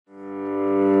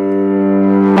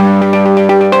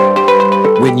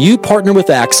When you partner with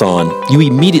Axon, you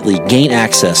immediately gain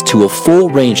access to a full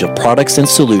range of products and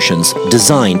solutions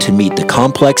designed to meet the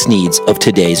complex needs of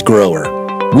today's grower.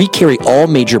 We carry all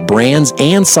major brands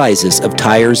and sizes of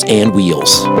tires and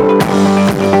wheels.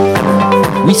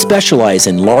 We specialize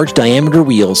in large diameter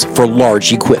wheels for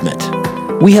large equipment.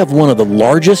 We have one of the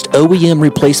largest OEM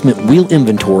replacement wheel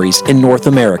inventories in North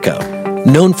America.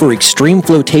 Known for extreme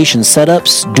flotation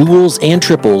setups, duals, and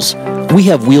triples, we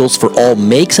have wheels for all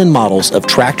makes and models of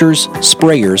tractors,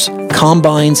 sprayers,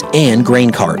 combines, and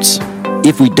grain carts.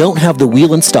 If we don't have the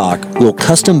wheel in stock, we'll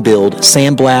custom build,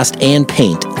 sandblast, and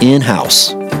paint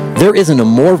in-house. There isn't a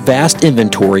more vast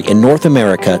inventory in North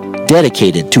America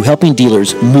dedicated to helping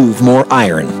dealers move more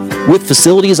iron. With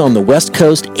facilities on the West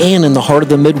Coast and in the heart of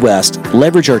the Midwest,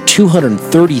 leverage our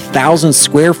 230,000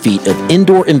 square feet of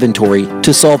indoor inventory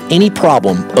to solve any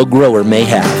problem a grower may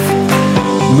have.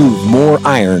 Move more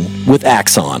iron with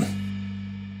Axon.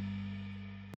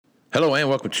 Hello and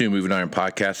welcome to Moving Iron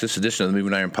Podcast. This edition of the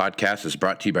Moving Iron Podcast is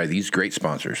brought to you by these great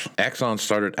sponsors. Axon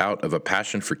started out of a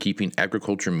passion for keeping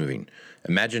agriculture moving.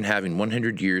 Imagine having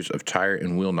 100 years of tire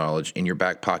and wheel knowledge in your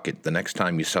back pocket the next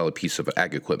time you sell a piece of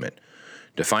ag equipment.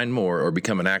 To find more or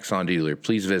become an Axon dealer,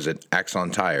 please visit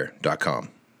axontire.com.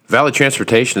 Valley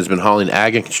Transportation has been hauling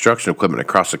ag and construction equipment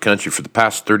across the country for the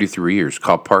past 33 years.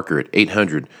 Call Parker at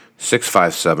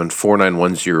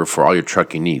 800-657-4910 for all your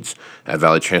trucking needs. At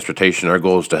Valley Transportation, our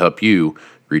goal is to help you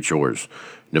reach yours.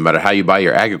 No matter how you buy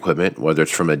your ag equipment, whether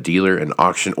it's from a dealer, an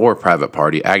auction, or a private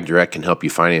party, AgDirect can help you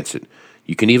finance it.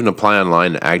 You can even apply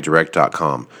online at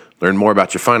agdirect.com. Learn more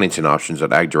about your financing options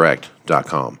at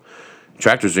agdirect.com.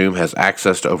 TractorZoom has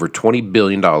access to over $20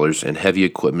 billion in heavy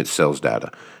equipment sales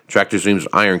data. TractorZoom's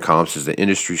Iron Comps is the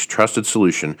industry's trusted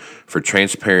solution for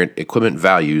transparent equipment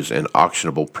values and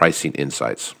auctionable pricing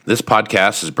insights. This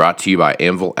podcast is brought to you by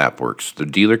Anvil AppWorks. The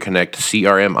Dealer Connect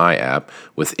CRMI app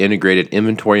with integrated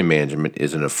inventory management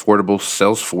is an affordable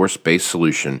Salesforce-based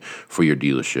solution for your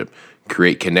dealership.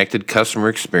 Create connected customer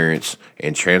experience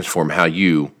and transform how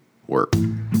you work.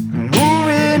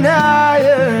 Moving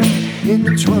iron in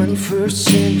the 21st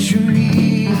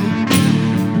century.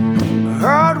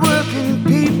 Hard-working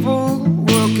people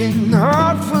working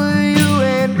hard for you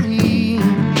and me.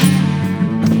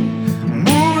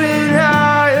 Moving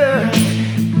iron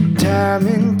time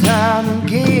and time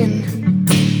again.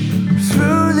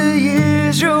 Through the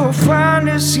years you'll find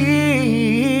us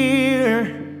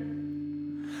here.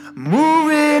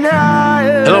 Moving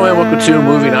iron. Hello and welcome to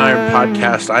Moving Iron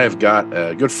Podcast. I have got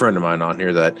a good friend of mine on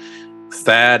here, that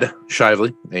Thad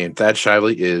Shivley. And Thad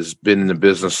Shivley has been in the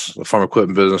business, the farm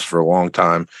equipment business, for a long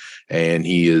time. And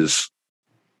he is,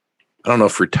 I don't know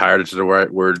if retired is the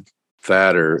right word,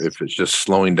 Thad, or if it's just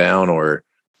slowing down or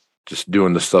just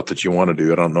doing the stuff that you want to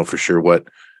do. I don't know for sure what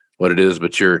it is,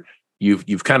 but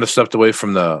you've kind of stepped away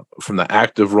from the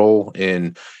active role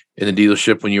in the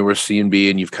dealership when you were C&B,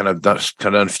 and you've kind of done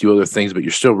a few other things, but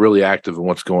you're still really active in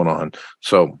what's going on.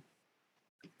 So,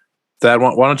 Thad,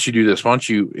 why don't you do this? Why don't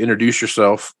you introduce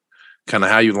yourself, kind of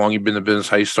how long you've been in the business,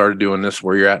 how you started doing this,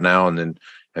 where you're at now, and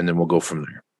then we'll go from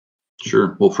there.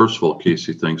 Sure. Well, first of all,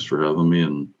 Casey, thanks for having me.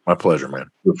 And my pleasure, man.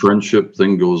 The friendship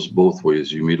thing goes both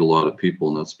ways. You meet a lot of people,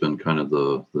 and that's been kind of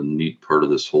the neat part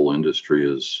of this whole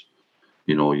industry is,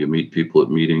 you meet people at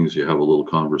meetings, you have a little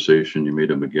conversation, you meet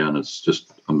them again. It's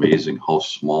just amazing how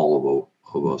small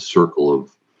of a circle of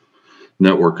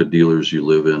network of dealers you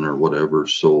live in or whatever.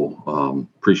 So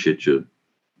appreciate you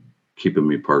keeping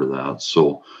me part of that.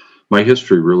 So my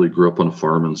history really grew up on a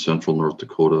farm in central North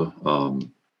Dakota.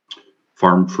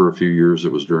 Farmed for a few years.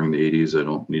 It was during the 80s. I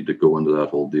don't need to go into that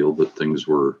whole deal, but things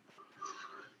were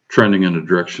trending in a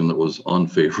direction that was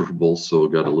unfavorable. So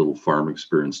got a little farm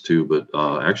experience too, but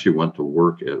actually went to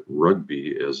work at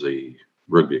Rugby as a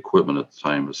Rugby equipment at the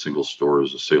time, a single store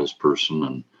as a salesperson.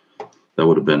 And that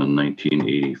would have been in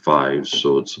 1985.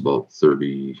 So it's about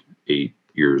 38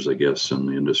 years, I guess, in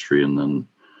the industry. And then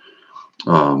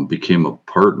became a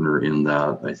partner in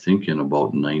that, I think, in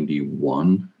about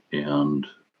 91, and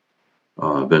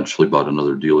eventually bought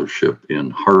another dealership in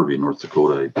Harvey, North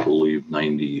Dakota, I believe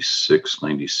 96,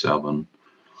 97.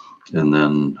 And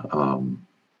then,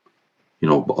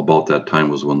 about that time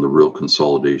was when the real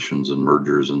consolidations and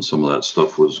mergers and some of that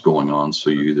stuff was going on. So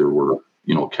you either were,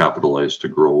 capitalized to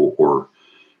grow or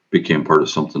became part of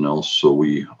something else. So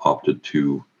we opted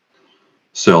to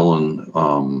sell, and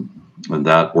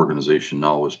that organization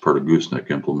now is part of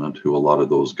Gooseneck Implement, who a lot of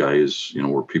those guys,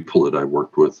 were people that I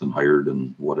worked with and hired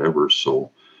and whatever. So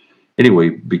anyway,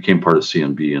 became part of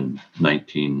CNB in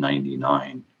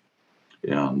 1999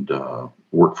 and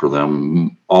worked for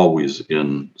them always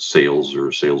in sales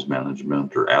or sales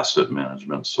management or asset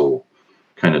management. So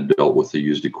kind of dealt with the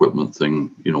used equipment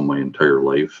thing, my entire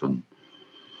life and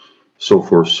so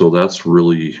forth. So that's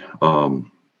really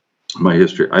my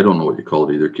history. I don't know what you call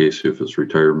it either, Casey, if it's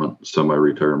retirement,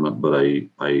 semi-retirement, but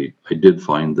I did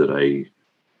find that I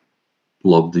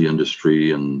loved the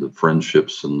industry and the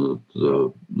friendships and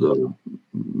the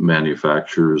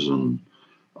manufacturers, and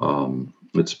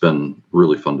it's been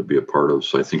really fun to be a part of.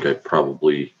 So I think I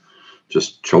probably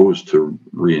just chose to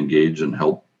re-engage and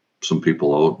help some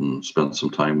people out and spent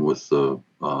some time with the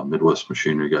Midwest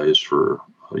Machinery guys for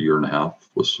a year and a half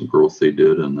with some growth they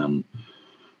did, and then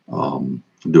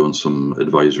doing some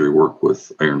advisory work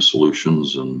with Iron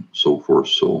Solutions and so forth.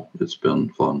 So it's been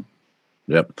fun.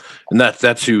 Yep, and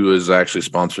that's who is actually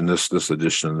sponsoring this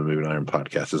edition of the Moving Iron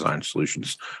podcast is Iron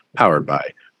Solutions, powered by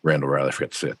Randall Riley. I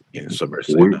forgot to say it again. So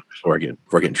before I get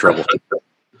in trouble.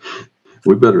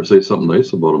 We better say something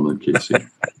nice about them, then, Casey.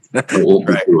 It won't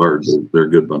be too hard. They're a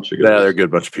good bunch of guys. Yeah, they're a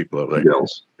good bunch of people over there.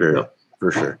 Gals. Sure, yeah.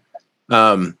 For sure.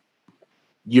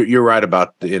 You're right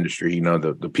about the industry.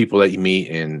 The people that you meet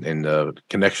and the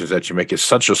connections that you make. It's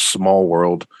such a small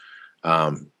world.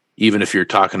 Even if you're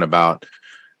talking about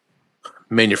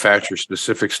manufacturer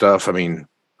specific stuff, I mean,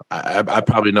 I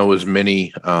probably know as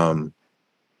many. I'm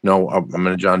in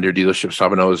a John Deere dealership, so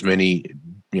I know as many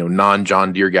non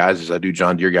John Deere guys as I do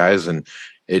John Deere guys, and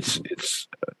it's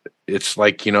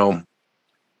like I'd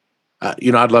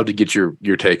love to get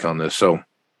your take on this. So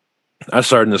I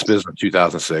started in this business in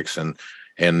 2006,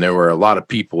 and there were a lot of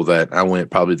people that I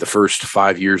went probably the first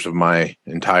 5 years of my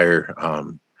entire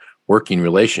working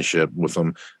relationship with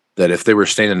them, that if they were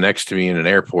standing next to me in an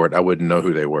airport, I wouldn't know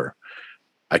who they were.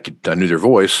 I knew their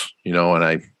voice, and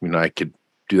I could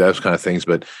do those kind of things,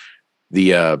 but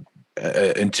the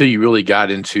until you really got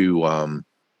into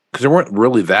because there weren't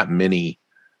really that many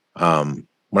when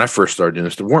I first started doing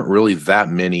this, there weren't really that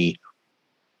many,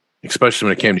 especially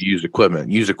when it came to used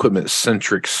equipment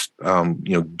centric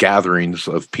gatherings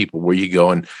of people where you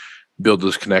go and build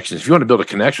those connections. If you want to build a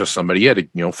connection with somebody, you had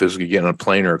to physically get on a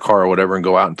plane or a car or whatever and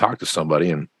go out and talk to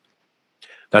somebody, and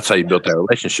that's how you built that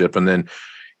relationship. And then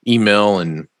email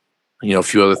and a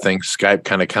few other things, Skype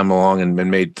kind of come along and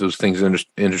made those things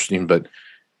interesting. But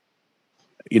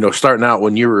starting out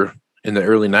when you were in the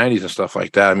early 90s and stuff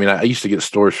like that, I mean, I used to get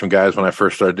stories from guys when I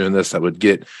first started doing this that would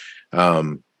get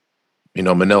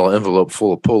manila envelope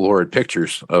full of Polaroid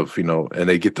pictures of, and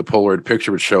they'd get the Polaroid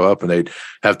picture would show up and they'd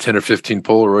have 10 or 15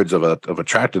 Polaroids of a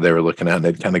tractor they were looking at, and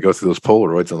they'd kind of go through those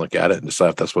Polaroids and look at it and decide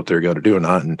if that's what they're going to do or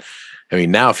not. And I mean,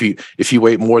 now if you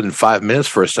wait more than 5 minutes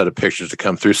for a set of pictures to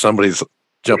come through, somebody's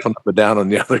jumping up and down on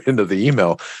the other end of the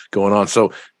email going on.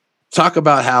 So talk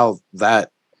about how that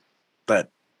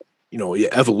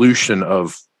evolution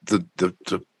of the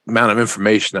amount of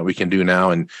information that we can do now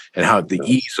and how the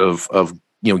ease of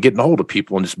getting a hold of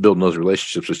people and just building those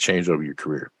relationships has changed over your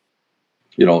career.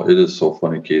 It is so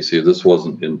funny, Casey. This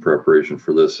wasn't in preparation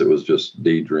for this. It was just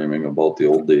daydreaming about the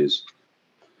old days.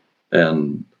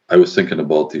 And I was thinking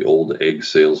about the old egg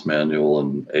sales manual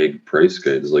and egg price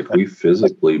guides. Like, we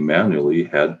physically, manually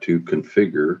had to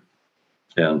configure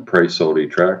and price out a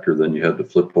tractor. Then you had to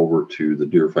flip over to the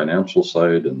Deere financial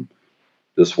side. And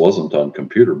this wasn't on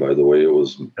computer, by the way. It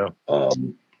was,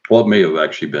 it may have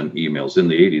actually been emails. In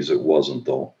the 80s, it wasn't,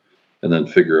 though. And then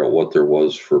figure out what there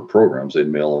was for programs. They'd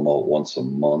mail them out once a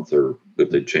month, or if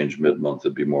they changed mid-month,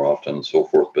 it'd be more often and so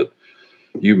forth. But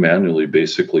you manually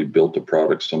basically built a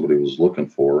product somebody was looking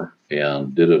for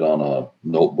and did it on a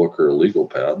notebook or a legal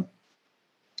pad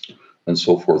and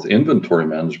so forth. Inventory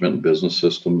management and business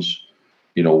systems,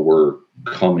 were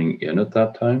coming in at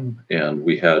that time, and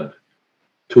we had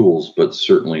tools, but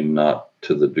certainly not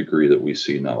to the degree that we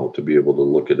see now, to be able to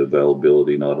look at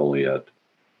availability, not only at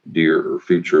Deere or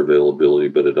future availability,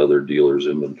 but at other dealers'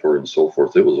 inventory and so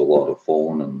forth. It was a lot of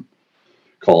phone and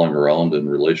calling around and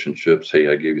relationships. Hey,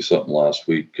 I gave you something last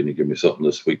week. Can you give me something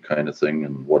this week, kind of thing,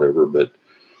 and whatever. But,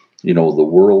 the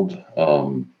world,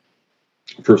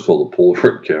 first of all, the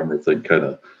Polaroid camera thing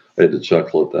I had to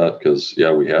chuckle at that because,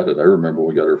 we had it. I remember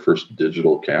we got our first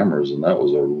digital cameras, and that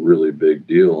was a really big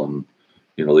deal. And,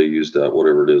 they used that,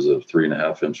 whatever it is, a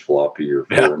 3.5-inch floppy or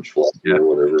 4-inch floppy or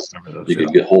whatever. You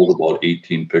could get hold of about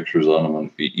 18 pictures on them, and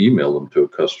if you emailed them to a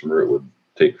customer, it would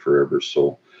take forever.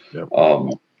 So,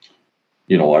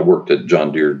 I worked at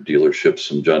John Deere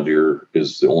dealerships, and John Deere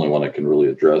is the only one I can really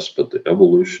address, but the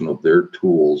evolution of their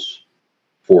tools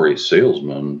for a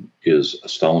salesman is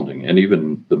astounding. And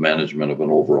even the management of an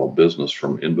overall business,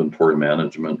 from inventory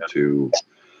management to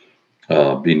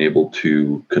being able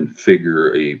to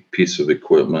configure a piece of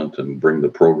equipment and bring the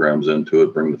programs into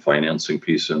it, bring the financing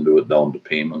piece into it, down to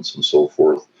payments and so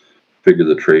forth, figure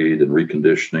the trade and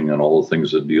reconditioning and all the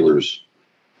things that dealers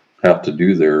have to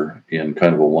do there in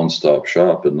kind of a one-stop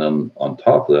shop, and then on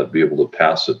top of that, be able to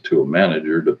pass it to a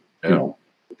manager to,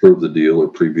 approve the deal or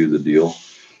preview the deal.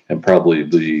 And probably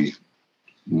the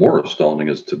more astounding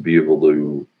is to be able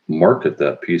to market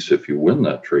that piece if you win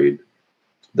that trade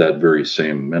that very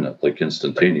same minute, like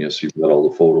instantaneous. You've got all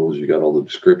the photos, you got all the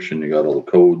description, you got all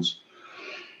the codes,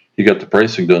 you got the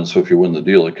pricing done. So if you win the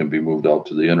deal, it can be moved out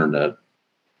to the internet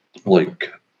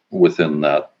like within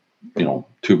that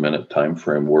 2-minute time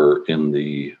frame, where in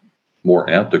the more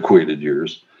antiquated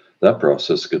years that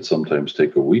process could sometimes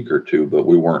take a week or two. But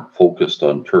we weren't focused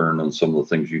on turn and some of the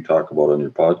things you talk about on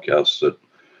your podcasts that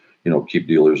keep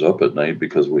dealers up at night,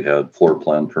 because we had floor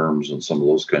plan terms and some of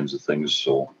those kinds of things.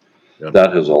 So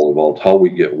that has all evolved. How we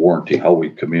get warranty, how we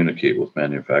communicate with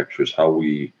manufacturers, how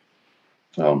we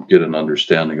get an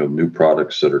understanding of new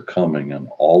products that are coming, and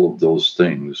all of those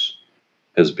things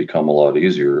has become a lot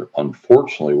easier.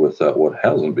 Unfortunately, with that, what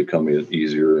hasn't become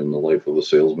easier in the life of a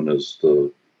salesman is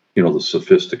the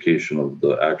sophistication of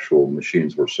the actual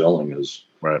machines we're selling is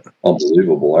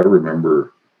unbelievable. I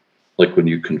remember, like, when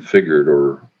you configured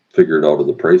or figured out of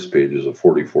the price pages of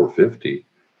 4450,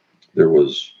 there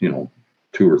was 2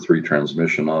 or 3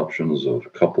 transmission options, a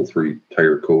couple 3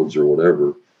 tire codes or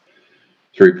whatever,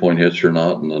 3-point hitch or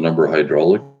not, and the number of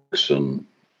hydraulics, and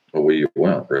away you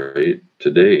went. Right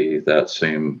today, that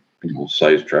same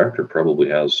size tractor probably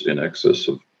has in excess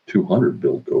of 200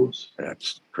 build codes.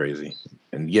 That's crazy.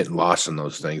 And getting lost in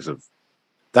those things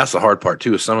that's the hard part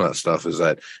too. Of some of that stuff is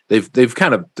that they've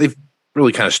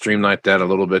really kind of streamlined that a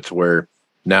little bit to where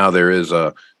now there is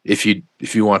if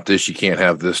you want this, you can't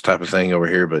have this type of thing over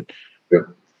here. But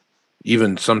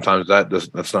even sometimes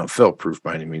that's not fail proof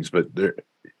by any means. But there,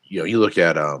 you look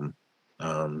at I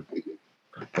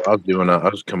was doing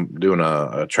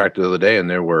a track the other day, and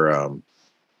there were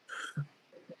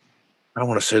I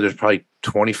want to say there's probably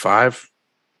 25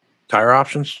 tire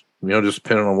options. Just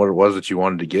depending on what it was that you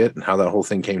wanted to get and how that whole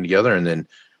thing came together. And then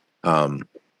now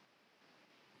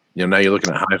you're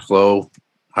looking at high flow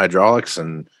hydraulics,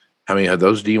 and how many of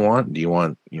those do you want? Do you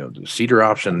want the cedar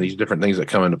option? These different things that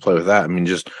come into play with that. I mean,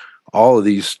 just all of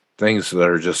these things that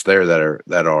are just there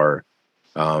that are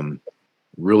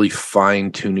really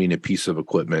fine tuning a piece of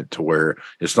equipment to where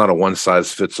it's not a one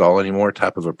size fits all anymore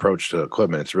type of approach to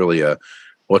equipment. It's really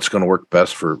what's going to work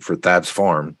best for Thad's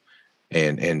farm.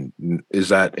 And is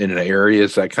that in an area,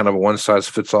 is that kind of a one size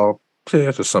fits all?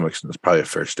 Yeah, to some extent, it's probably a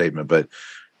fair statement. But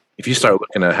if you start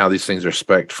looking at how these things are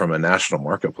spec'd from a national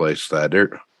marketplace,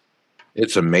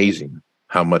 it's amazing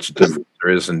how much difference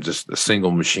there is in just a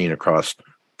single machine across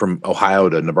from Ohio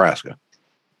to Nebraska.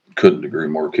 Couldn't agree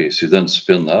more, Casey. Then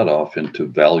spin that off into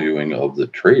valuing of the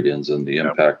trade-ins and the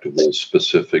impact of those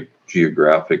specific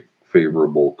geographic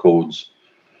favorable codes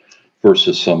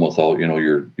versus some without.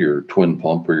 Your twin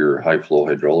pump or your high flow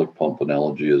hydraulic pump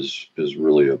analogy is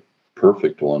really a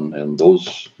perfect one, and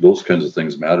those kinds of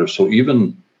things matter. So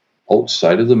even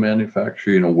outside of the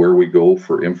manufacturer, where we go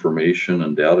for information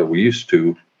and data, we used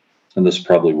to, and this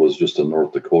probably was just a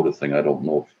North Dakota thing, I don't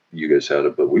know if you guys had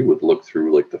it, but we would look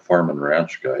through like the Farm and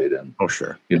Ranch Guide and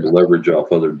leverage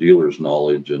off other dealers'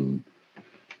 knowledge, and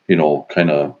kind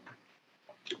of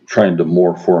trying to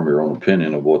more form your own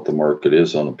opinion of what the market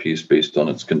is on a piece based on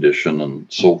its condition and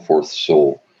so forth.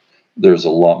 So there's a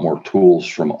lot more tools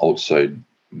from outside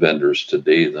vendors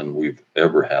today than we've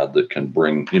ever had that can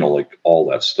bring like all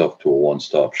that stuff to a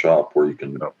one-stop shop where you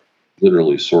can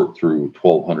literally sort through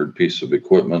 1,200 pieces of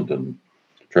equipment and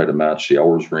try to match the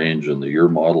hours range and the year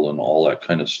model and all that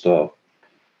kind of stuff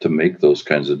to make those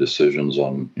kinds of decisions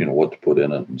on what to put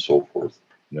in it and so forth.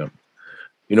 Yeah.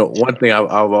 One thing I've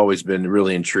always been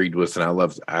really intrigued with, and I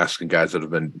love asking guys that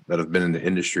have been in the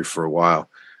industry for a while.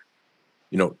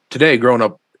 Today, growing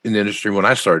up in the industry, when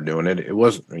I started doing it, it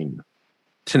wasn't.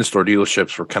 10-store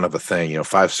dealerships were kind of a thing.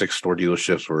 5-6 store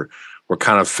dealerships were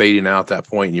kind of fading out at that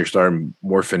point, and you're starting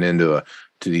morphing into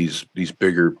these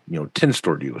bigger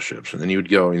 10-store dealerships, and then you would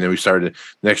go, and then we started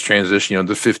the next transition,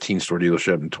 the 15-store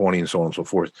dealership and 20 and so on and so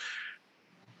forth.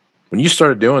 When you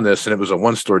started doing this and it was a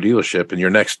 1-store dealership, and your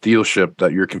next dealership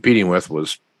that you're competing with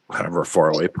was however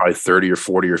far away, probably 30 or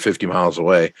 40 or 50 miles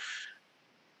away,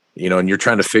 and you're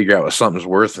trying to figure out what something's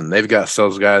worth, and they've got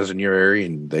sales guys in your area,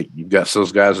 and you've got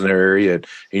sales guys in their area, and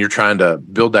you're trying to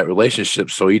build that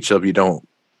relationship so each of you don't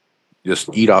just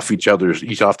eat off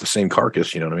the same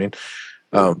carcass. You know what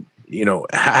I mean?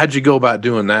 How'd you go about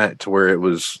doing that to where it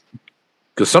was?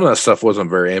 Because some of that stuff wasn't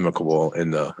very amicable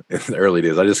in the early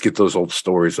days. I just get those old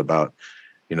stories about,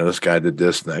 this guy did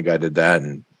this and that guy did that,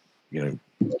 and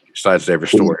besides every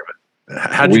story.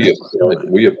 But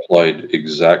we applied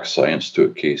exact science to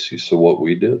it, Casey. So what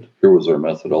we did, here was our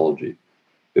methodology.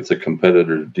 if the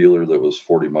competitor dealer that was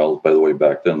 40 miles, by the way,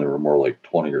 back then they were more like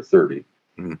 20 or 30,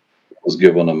 was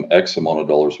giving them X amount of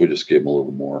dollars, we just gave them a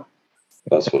little more.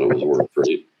 That's what it was worth,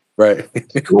 right?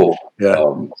 Right. Cool. Yeah.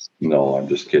 No, I'm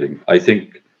just kidding. I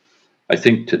think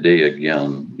today,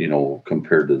 again,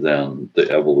 compared to then,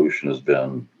 the evolution has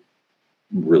been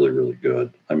really, really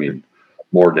good. I mean,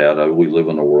 more data. We live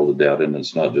in a world of data, and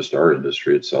it's not just our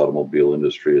industry, it's the automobile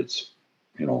industry, it's,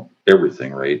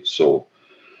 everything, right? So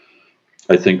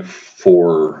I think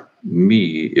for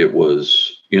me, it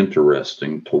was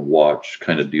interesting to watch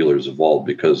kind of dealers evolve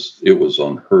because it was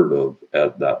unheard of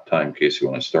at that time, Casey,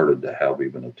 when I started to have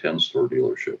even a 10-store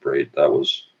dealership, right? That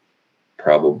was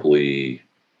probably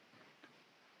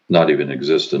not even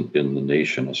existent in the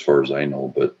nation as far as I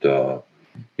know, but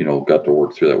got to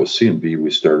work through that with C&B.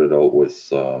 We started out with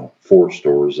 4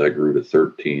 stores that grew to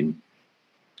 13.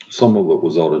 Some of it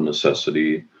was out of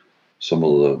necessity. Some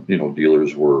of the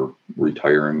dealers were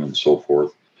retiring and so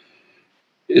forth.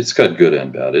 It's got good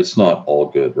and bad. It's not all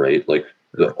good, right? Like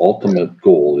the ultimate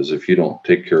goal is if you don't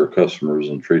take care of customers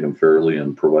and treat them fairly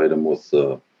and provide them with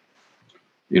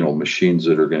machines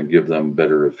that are going to give them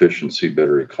better efficiency,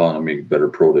 better economy, better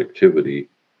productivity,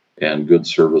 and good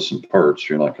service and parts,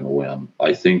 you're not going to win.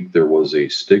 I think there was a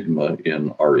stigma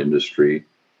in our industry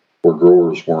where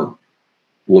growers weren't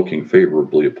looking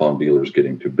favorably upon dealers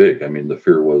getting too big. I mean, the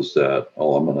fear was that,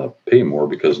 I'm going to pay more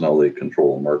because now they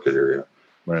control a market area,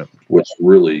 right, which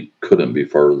really couldn't be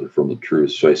farther from the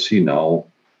truth. So I see now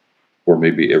where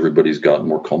maybe everybody's gotten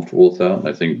more comfortable with that. And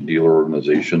I think dealer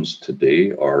organizations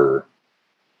today are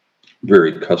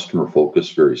very customer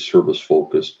focused, very service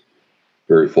focused,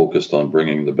 very focused on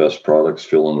bringing the best products,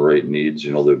 filling the right needs,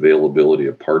 the availability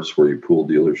of parts where you pool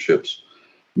dealerships.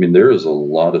 I mean, there is a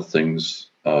lot of things,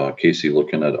 Casey,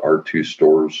 looking at our 2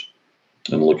 stores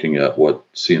and looking at what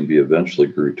C&B eventually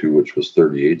grew to, which was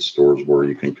 38 stores, where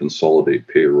you can consolidate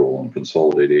payroll and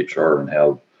consolidate HR and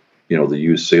have, the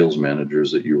used sales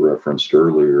managers that you referenced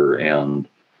earlier and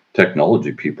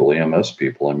technology people, AMS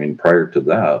people. I mean, prior to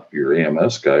that, your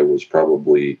AMS guy was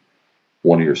probably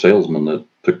one of your salesmen that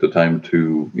took the time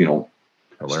to,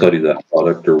 study that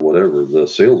product or whatever. The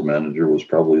sales manager was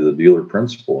probably the dealer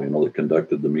principal, that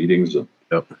conducted the meetings and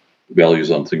values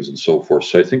on things and so forth.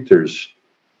 So I think there's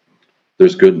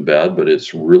good and bad, but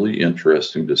it's really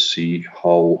interesting to see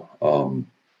how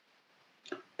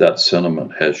that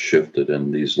sentiment has shifted,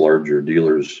 and these larger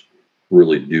dealers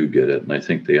really do get it. And I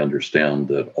think they understand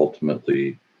that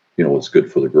ultimately, what's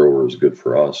good for the grower is good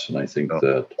for us. And I think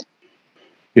that,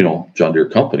 John Deere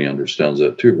Company understands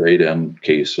that too, right? And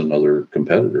Case and other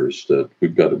competitors, that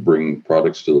we've got to bring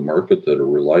products to the market that are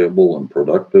reliable and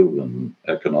productive and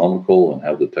economical and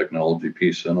have the technology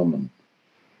piece in them. And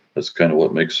that's kind of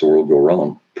what makes the world go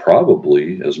round.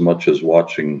 Probably as much as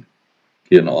watching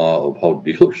in awe of how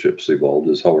dealerships evolved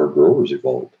is how our growers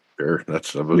evolved. Sure,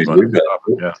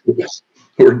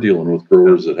 we're dealing with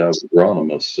growers that have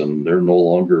agronomists, and they're no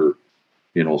longer,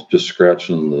 just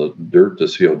scratching the dirt to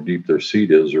see how deep their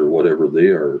seed is or whatever. They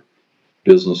are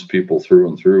business people through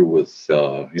and through with,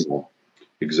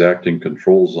 exacting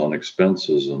controls on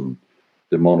expenses and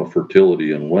the amount of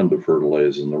fertility and when to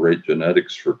fertilize and the right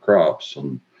genetics for crops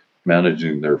and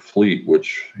managing their fleet,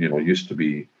 which, used to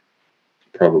be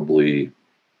probably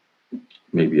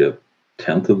maybe a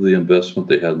tenth of the investment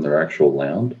they had in their actual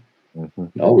land. Mm-hmm.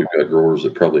 Now we've got growers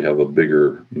that probably have a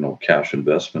bigger, cash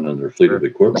investment in their fleet of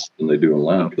equipment than they do in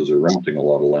land because they're renting a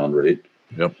lot of land, right?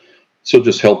 Yep. So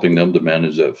just helping them to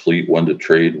manage that fleet, when to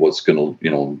trade, what's going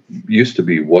to, used to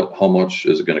be how much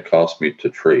is it going to cost me to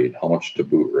trade, how much to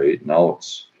boot, right? Now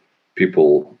it's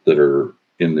people that are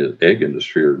in the egg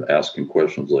industry are asking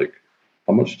questions like,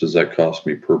 how much does that cost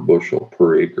me per bushel,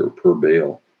 per acre, per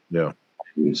bale? Yeah.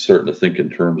 And starting to think in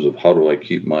terms of how do I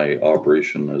keep my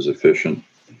operation as efficient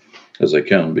as I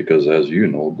can, because as you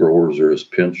know, growers are as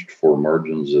pinched for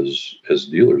margins as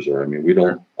dealers are. I mean, we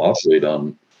don't operate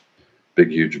on big,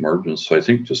 huge margins. So I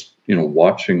think just,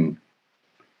 watching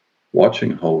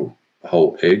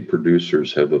how egg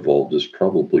producers have evolved is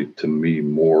probably, to me,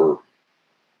 more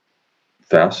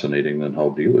fascinating than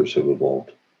how dealers have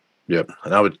evolved. Yep.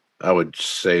 And I would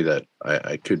say that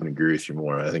I couldn't agree with you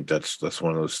more. I think that's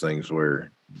one of those things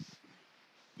where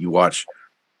you watch.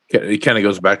 It kind of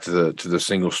goes back to the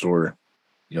single store,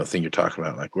 thing you're talking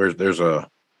about. Like we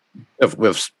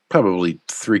have probably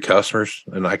 3 customers,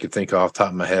 and I could think off the top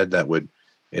of my head that would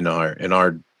in our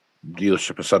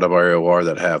dealership inside of our AOR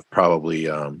that have probably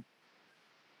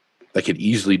that could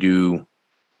easily do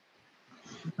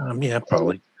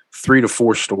probably 3 to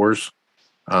 4 stores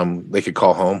they could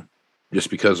call home just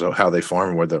because of how they farm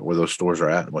and where those stores are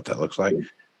at and what that looks like.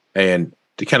 And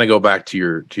to kind of go back to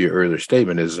your earlier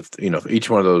statement is if each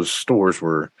one of those stores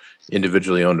were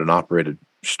individually owned and operated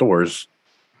stores,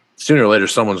 sooner or later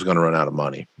someone's going to run out of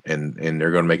money and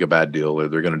they're going to make a bad deal, or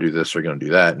they're going to do this or going to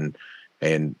do that,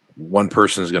 and one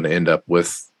person is going to end up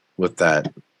with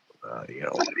that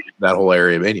that whole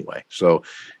area anyway. So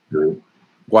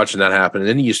watching that happen, and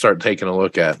then you start taking a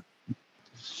look at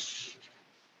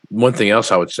one thing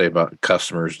else I would say about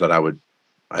customers that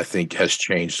I think has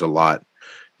changed a lot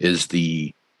is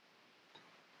the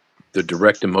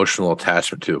direct emotional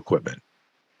attachment to equipment.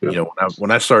 Yeah. When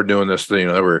I started doing this thing,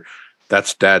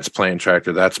 that's dad's playing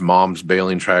tractor, that's mom's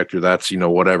baling tractor, that's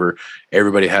whatever.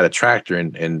 Everybody had a tractor,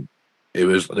 and there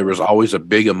was always a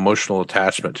big emotional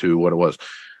attachment to what it was.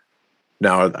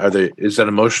 Now, is that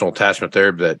emotional attachment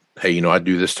there that, hey, I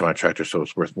do this to my tractor, so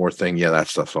it's worth more thing? Yeah, that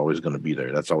stuff's always going to be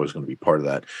there. That's always going to be part of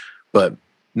that. But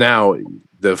now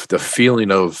the feeling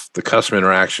of the customer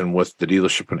interaction with the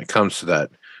dealership when it comes to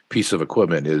that piece of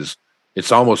equipment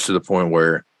it's almost to the point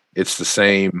where it's the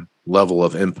same level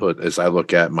of input as I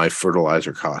look at my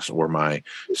fertilizer costs or my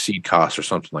seed costs or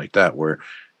something like that, where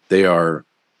they are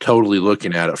totally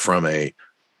looking at it from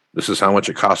this is how much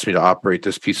it costs me to operate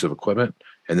this piece of equipment,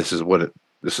 and this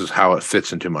is how it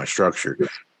fits into my structure.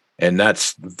 And I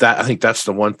think that's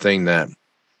the one thing that,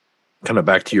 kind of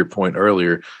back to your point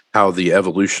earlier, how the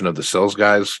evolution of the sales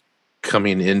guys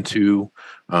coming into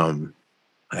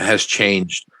has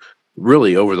changed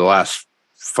really over the last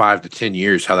 5 to 10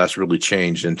 years, how that's really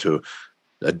changed into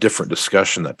a different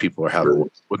discussion that people are having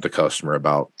with the customer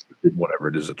about whatever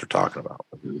it is that they're talking about.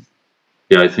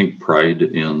 Yeah, I think pride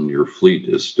in your fleet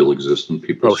is still existent.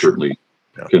 People certainly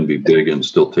can be big and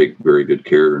still take very good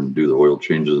care and do the oil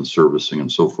changes and servicing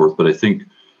and so forth. But I think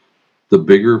the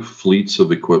bigger fleets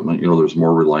of equipment, there's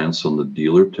more reliance on the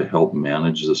dealer to help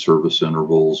manage the service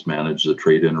intervals, manage the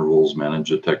trade intervals, manage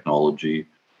the technology.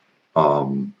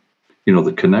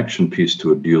 The connection piece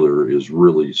to a dealer is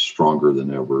really stronger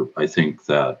than ever. I think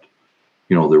that,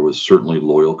 there was certainly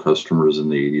loyal customers in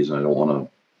the 80s, and I don't want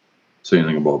to say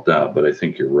anything about that, but I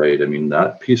think you're right. I mean,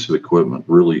 that piece of equipment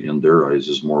really, in their eyes,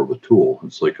 is more of a tool.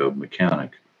 It's like a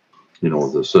mechanic,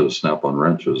 with a set of snap-on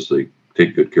wrenches. They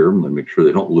take good care of them. They make sure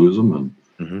they don't lose them.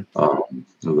 And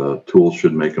the tools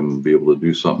should make them be able to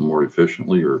do something more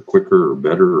efficiently or quicker or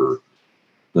better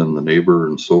than the neighbor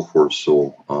and so forth.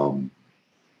 So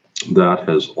that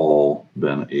has all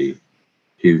been a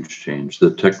huge change.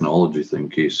 The technology thing,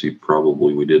 Casey,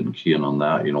 probably we didn't key in on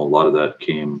that. A lot of that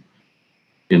came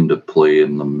into play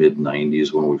in the mid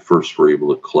 90s when we first were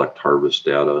able to collect harvest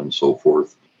data and so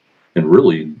forth, and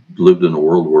really lived in a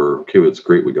world where, okay, it's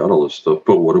great, we got all this stuff,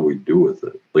 but what do we do with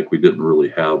it? Like, we didn't really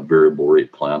have variable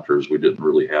rate planters. We didn't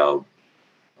really have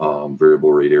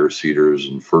variable rate air seeders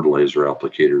and fertilizer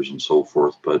applicators and so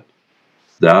forth. But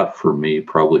that, for me,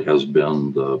 probably has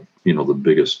been the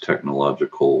biggest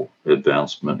technological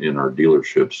advancement in our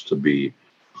dealerships to be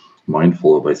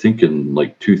mindful of. I think in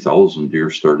like 2000, Deere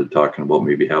started talking about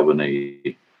maybe having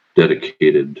a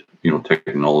dedicated,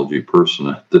 technology person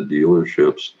at the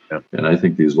dealerships. Yep. And I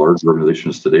think these large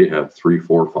organizations today have 3,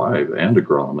 4, 5 and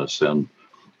agronomists and,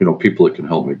 people that can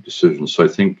help make decisions. So I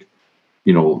think,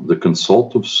 the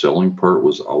consultative selling part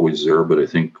was always there, but I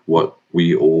think what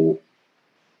we owe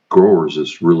growers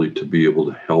is really to be able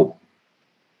to help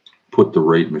put the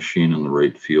right machine in the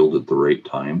right field at the right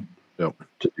time. Yep.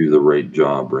 To do the right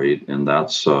job, right? And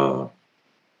that's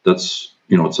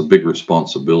it's a big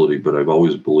responsibility, but I've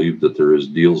always believed that there is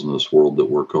deals in this world that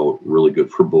work out really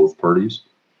good for both parties.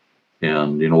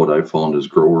 And what I found is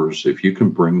growers, if you can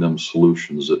bring them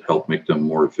solutions that help make them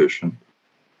more efficient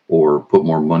or put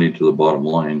more money to the bottom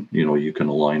line, you can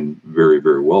align very,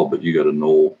 very well. But you got to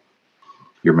know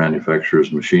your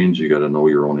manufacturer's machines, you got to know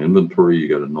your own inventory, you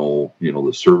got to know,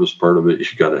 the service part of it,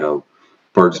 you got to have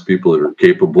parts people that are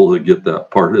capable to get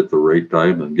that part at the right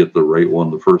time and get the right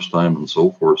one the first time and so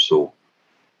forth. So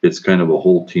it's kind of a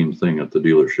whole team thing at the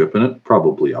dealership, and it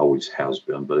probably always has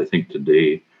been. But I think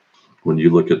today, when you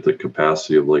look at the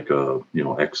capacity of like a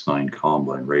X9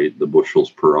 combine, right, the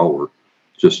bushels per hour,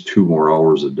 just 2 more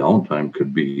hours of downtime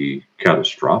could be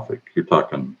catastrophic. You're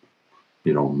talking,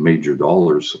 major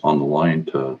dollars on the line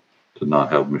to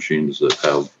not have machines that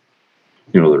have,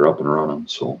 they're up and running.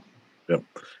 So, yep.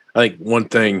 I think one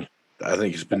thing I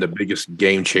think has been the biggest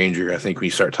game changer. I think when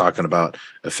you start talking about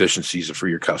efficiencies for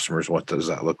your customers, what does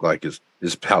that look like? Is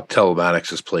how telematics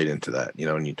has played into that.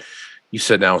 And you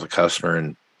sit down with a customer,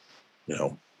 and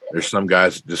there's some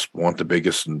guys that just want the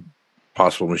biggest and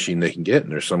possible machine they can get,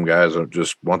 and there's some guys that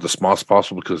just want the smallest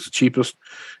possible because it's the cheapest.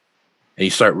 And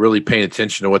you start really paying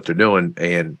attention to what they're doing,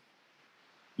 and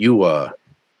you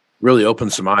really open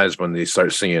some eyes when they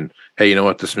start seeing, hey, you know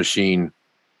what, this machine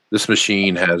this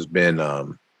machine has been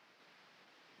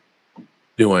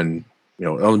doing,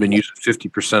 only been using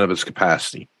 50% of its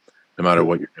capacity, no matter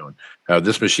what you're doing.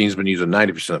 This machine's been using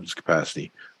 90% of its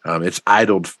capacity. It's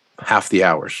idled half the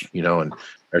hours,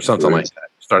 or something like that.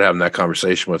 Start having that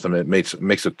conversation with them. It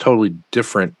makes a totally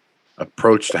different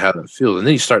approach to how that feels. And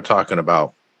then you start talking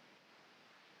about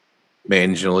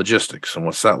managing logistics and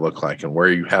what's that look like and where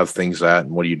you have things at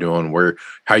and what are you doing,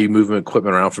 how you moving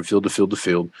equipment around from field to field to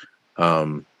field.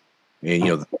 And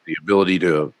the ability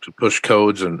to push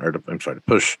codes to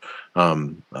push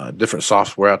different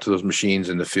software out to those machines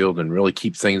in the field and really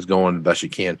keep things going the best you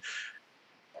can.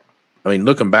 I mean,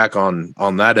 looking back on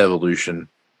that evolution,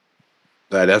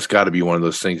 that's got to be one of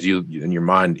those things you in your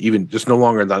mind, even just no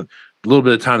longer than a little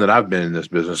bit of time that I've been in this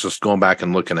business, just going back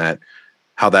and looking at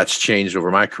how that's changed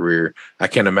over my career. I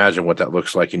can't imagine what that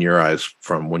looks like in your eyes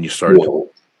from when you started. Well,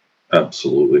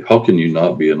 absolutely. How can you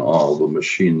not be in awe of a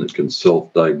machine that can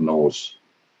self-diagnose,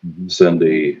 send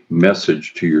a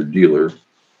message to your dealer,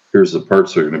 here's the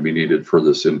parts that are going to be needed for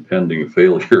this impending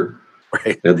failure.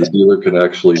 Right. And the dealer can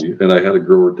actually, and I had a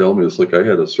grower tell me, it's like I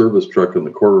had a service truck in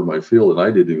the corner of my field and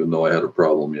I didn't even know I had a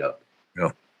problem yet.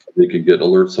 Yeah. They could get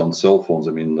alerts on cell phones.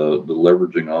 I mean, the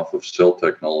leveraging off of cell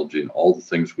technology and all the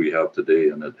things we have today,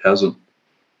 and it hasn't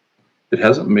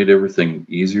made everything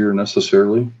easier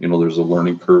necessarily. There's a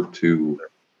learning curve to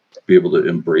be able to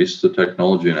embrace the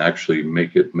technology and actually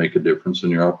make a difference in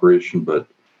your operation. But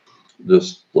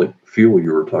just like fuel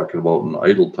you were talking about and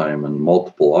idle time and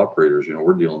multiple operators,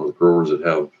 we're dealing with growers that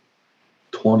have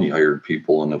 20 hired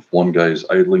people. And if one guy's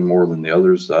idling more than the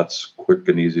others, that's quick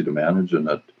and easy to manage. And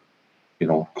at,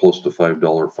 close to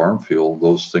 $5 farm fuel,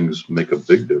 those things make a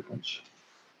big difference.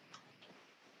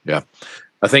 Yeah.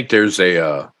 I think there's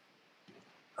and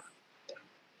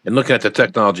looking at the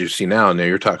technology you see now, and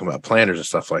you're talking about planters and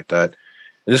stuff like that.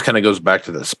 And this kind of goes back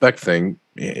to the spec thing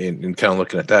and kind of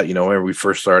looking at that, whenever we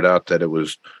first started out that it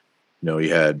was,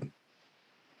 you had,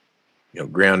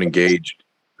 ground engaged,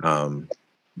 I'm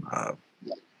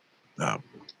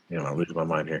losing my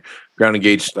mind here. Ground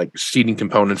engaged, like seating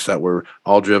components that were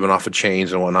all driven off of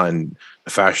chains and whatnot. And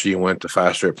the faster you went, the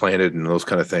faster it planted and those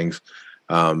kind of things.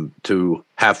 To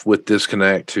half width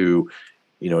disconnect, to,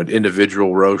 an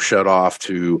individual row shut off,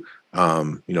 to,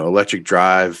 electric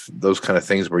drive, those kind of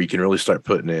things where you can really start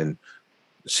putting in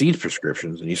seed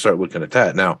prescriptions and you start looking at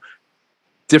that. Now,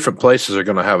 different places are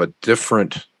going to have a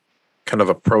different kind of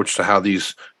approach to how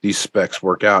these specs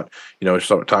work out.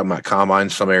 Start talking about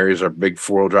combines. Some areas are big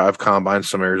 4-wheel drive combines.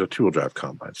 Some areas are 2-wheel drive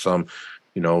combines. Some,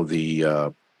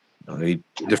 the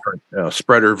different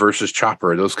spreader versus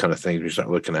chopper, those kind of things. We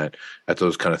start looking at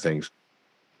those kind of things.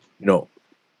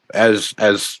 As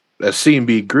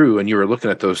C&B grew and you were looking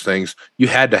at those things, you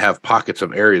had to have pockets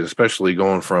of areas, especially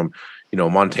going from,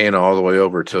 Montana all the way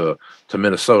over to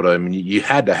Minnesota. I mean, you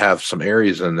had to have some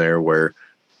areas in there where,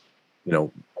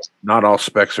 not all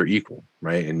specs are equal,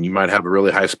 right? And you might have a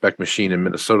really high spec machine in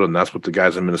Minnesota, and that's what the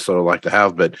guys in Minnesota like to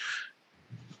have. But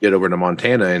get over to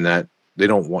Montana, and that they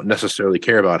don't necessarily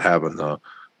care about having the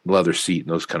leather seat and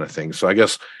those kind of things. So I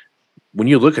guess when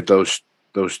you look at those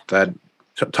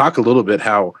talk a little bit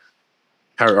how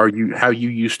you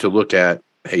used to look at,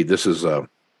 hey, this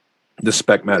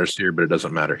spec matters here, but it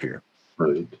doesn't matter here.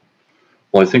 Right.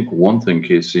 Well, I think one thing,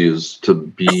 Casey, is to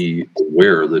be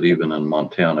aware that even in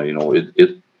Montana,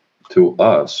 it to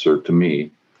us or to me,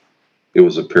 it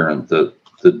was apparent that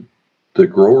the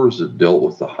growers that dealt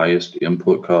with the highest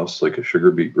input costs, like a sugar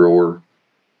beet grower,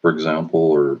 for example,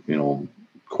 or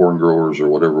corn growers or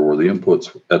whatever, where the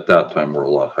inputs at that time were a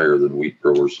lot higher than wheat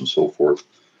growers and so forth,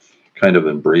 kind of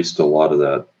embraced a lot of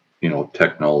that,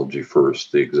 technology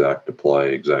first, the exact apply,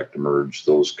 exact emerge,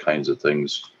 those kinds of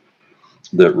things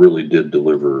that really did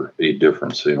deliver a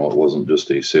difference. It wasn't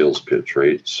just a sales pitch,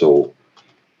 right? So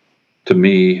to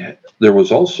me, there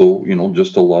was also,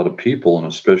 just a lot of people, and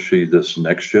especially this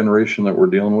next generation that we're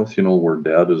dealing with, where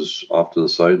dad is off to the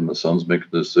side and the son's making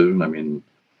the decision. I mean,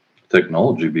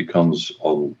 technology becomes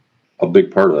a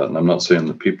big part of that. And I'm not saying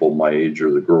the people my age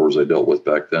or the growers I dealt with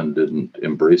back then didn't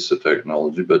embrace the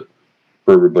technology, but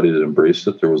for everybody that embraced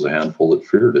it, there was a handful that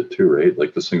feared it too, right?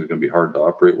 Like, this thing is going to be hard to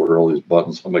operate. What are all these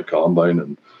buttons on my combine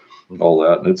and all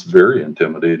that? And it's very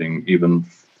intimidating, even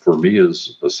for me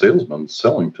as a salesman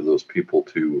selling to those people,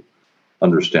 to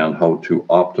understand how to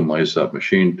optimize that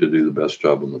machine to do the best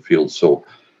job in the field. So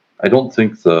I don't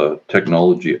think the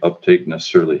technology uptake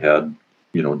necessarily had,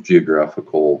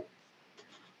 geographical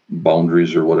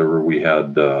boundaries or whatever. We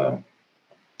had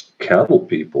cattle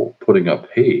people putting up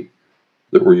hay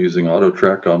that were using auto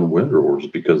track on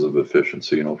windrowers because of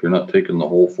efficiency. If you're not taking the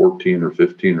whole 14 or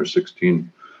 15 or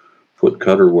 16 foot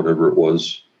cut or whatever it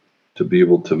was, to be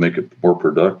able to make it more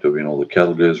productive. The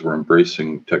cattle guys were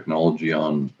embracing technology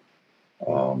on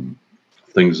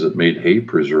things that made hay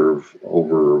preserve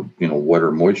over,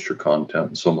 wetter moisture content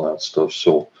and some of that stuff.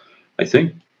 So I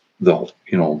think the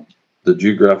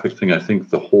geographic thing, I think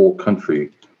the whole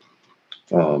country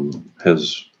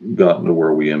has gotten to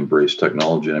where we embrace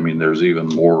technology. I mean, there's even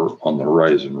more on the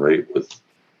horizon, right? With,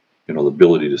 the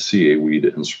ability to see a weed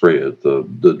and spray it,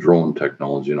 the drone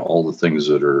technology, and all the things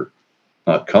that are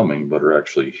not coming, but are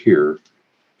actually here,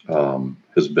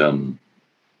 has been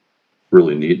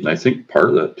really neat. And I think part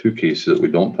of that too, Casey, that we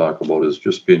don't talk about is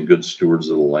just being good stewards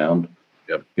of the land.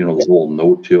 Yep. The whole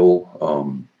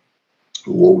no-till,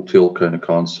 low-till kind of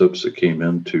concepts that came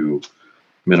in to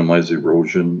minimize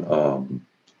erosion.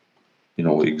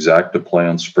 Exact-apply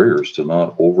sprayers to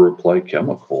not over-apply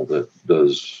chemical that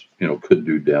does, could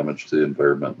do damage to the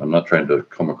environment. I'm not trying to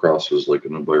come across as like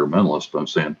an environmentalist, but I'm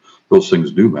saying those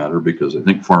things do matter, because I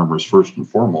think farmers first and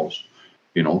foremost,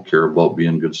 care about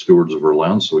being good stewards of our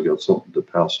land, so we got something to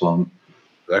pass on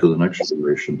to the next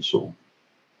generation. So,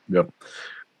 yep.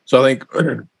 So I think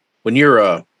when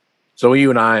you're, so you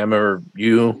and I remember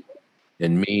you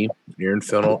and me, Aaron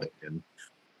Fennel, and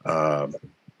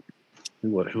who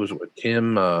was it with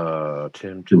Tim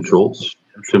Schultz,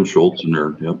 and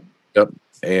Aaron, yep.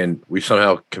 And we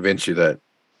somehow convinced you that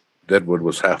Deadwood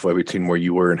was halfway between where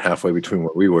you were and halfway between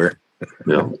where we were.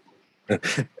 Yeah.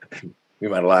 We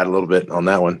might have lied a little bit on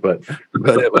that one, but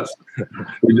it was.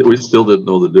 we still didn't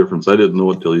know the difference. I didn't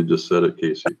know it till you just said it,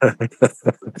 Casey.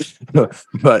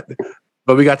 but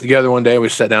we got together one day. We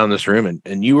sat down in this room,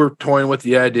 and you were toying with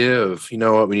the idea of, we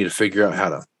need to figure out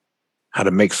how to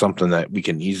make something that we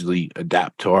can easily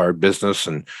adapt to our business.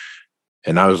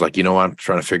 And I was like, I'm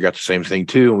trying to figure out the same thing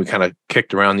too. And we kind of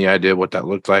kicked around the idea of what that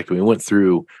looked like. And we went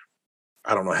through,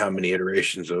 I don't know how many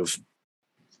iterations of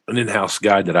an in-house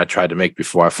guide that I tried to make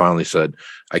before I finally said,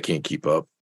 I can't keep up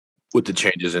with the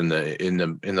changes in the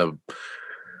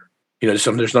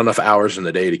there's not enough hours in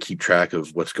the day to keep track of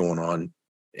what's going on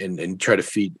and try to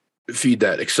feed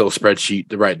that Excel spreadsheet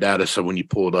the right data. So when you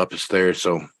pull it up, it's there.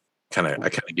 So I kind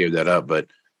of gave that up, but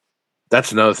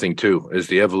that's another thing too, is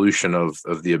the evolution of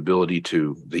the ability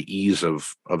to the ease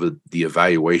of the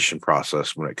evaluation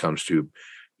process when it comes to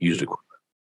used equipment.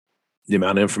 The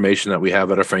amount of information that we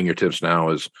have at our fingertips now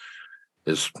is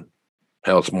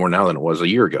hell, it's more now than it was a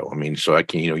year ago. I mean, so I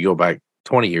can, you go back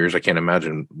 20 years, I can't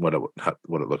imagine what it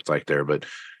looked like there, but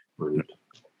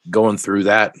going through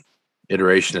that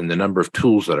iteration and the number of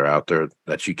tools that are out there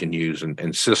that you can use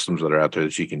and systems that are out there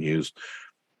that you can use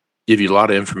give you a lot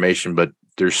of information, but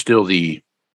there's still there's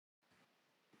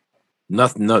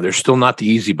still not the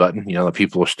easy button. The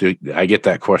people are still, I get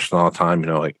that question all the time,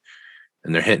 and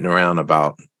they're hitting around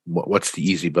about what's the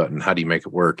easy button? How do you make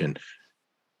it work? And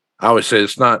I always say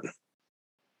it's not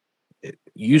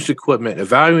used equipment,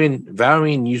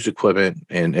 valuing used equipment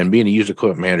and being a used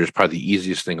equipment manager is probably the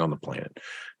easiest thing on the planet.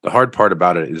 The hard part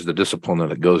about it is the discipline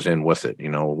that goes in with it.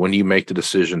 When you make the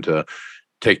decision to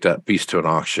take that piece to an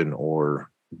auction or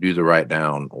do the write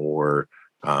down or,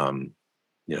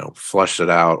 flush it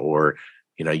out, or,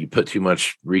 you put too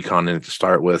much recon in it to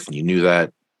start with, and you knew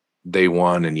that day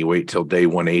one, and you wait till day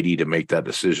 180 to make that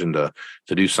decision to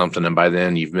do something. And by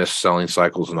then you've missed selling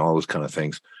cycles and all those kind of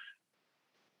things.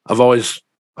 I've always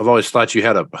thought you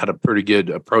had a pretty good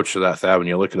approach to that, Thad, when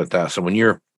you're looking at that. So when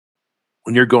you're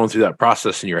going through that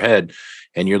process in your head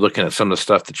and you're looking at some of the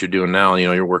stuff that you're doing now,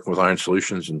 you're working with Iron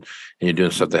Solutions and you're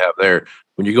doing stuff they have there.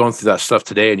 When you're going through that stuff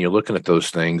today and you're looking at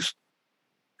those things,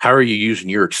 how are you using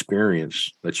your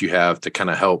experience that you have to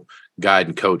kind of help guide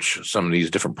and coach some of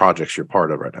these different projects you're part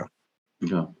of right now?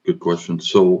 Yeah, good question.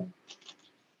 So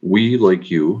we, like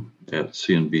you at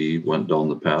CNB, went down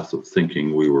the path of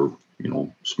thinking we were,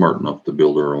 smart enough to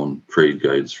build our own trade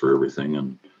guides for everything.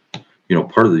 And,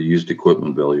 part of the used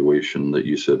equipment valuation that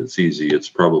you said it's easy, it's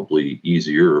probably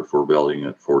easier if we're valuing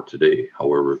it for today.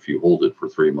 However, if you hold it for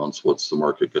 3 months, what's the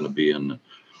market going to be in,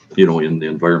 in the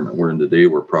environment we're in today,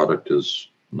 where product is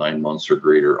 9 months or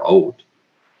greater out?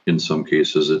 In some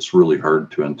cases, it's really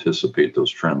hard to anticipate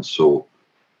those trends. So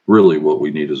really what we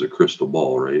need is a crystal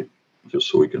ball, right? Just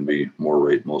so we can be more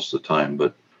right most of the time.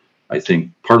 But I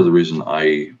think part of the reason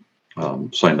I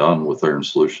signed on with Iron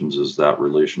Solutions is that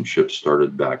relationship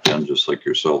started back then, just like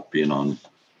yourself, being on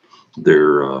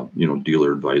their,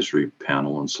 dealer advisory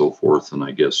panel and so forth. And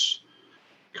I guess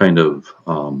kind of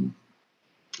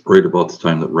right about the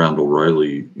time that Randall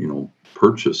Riley,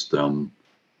 purchased them,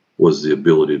 was the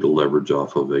ability to leverage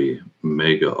off of a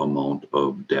mega amount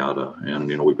of data. And,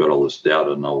 we've got all this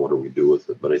data now, what do we do with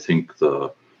it? But I think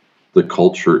the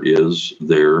culture is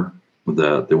there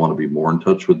that they want to be more in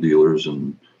touch with dealers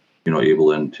and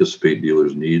able to anticipate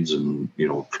dealers' needs and,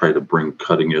 try to bring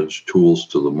cutting edge tools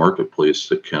to the marketplace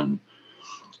that can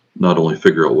not only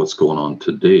figure out what's going on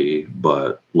today,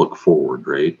 but look forward,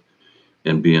 right?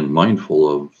 And being mindful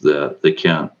of that they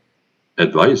can't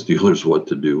advise dealers what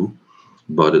to do,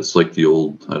 but it's like the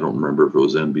old, I don't remember if it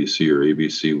was NBC or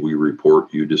ABC, we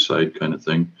report, you decide kind of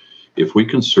thing. If we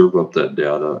can serve up that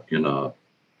data in a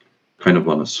kind of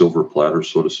on a silver platter,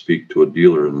 so to speak, to a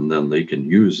dealer, and then they can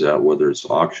use that, whether it's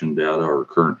auction data or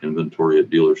current inventory at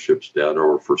dealerships data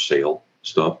or for sale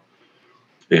stuff,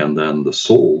 and then the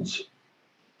solds,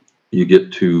 you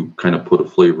get to kind of put a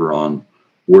flavor on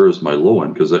where is my low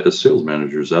end, because as sales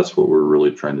managers, that's what we're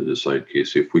really trying to decide,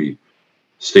 Casey. If we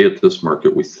stay at this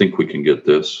market, we think we can get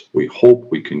this, we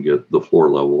hope we can get the floor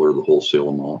level or the wholesale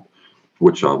amount,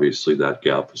 which obviously that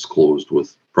gap is closed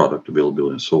with product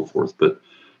availability and so forth. But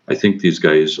I think these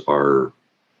guys are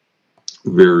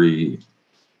very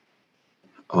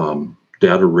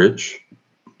data rich.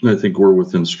 I think we're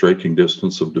within striking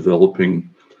distance of developing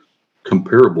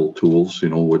comparable tools,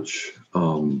 which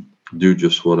do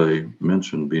just what I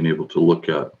mentioned, being able to look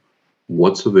at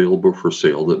what's available for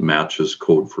sale that matches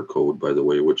code for code, by the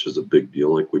way, which is a big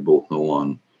deal. Like we both know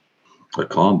on a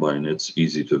combine, it's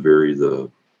easy to vary the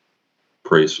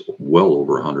price well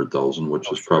over 100,000,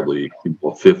 which is probably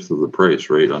a fifth of the price,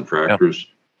 right? On tractors,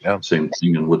 same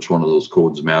thing. And which one of those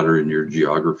codes matter in your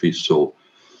geography? So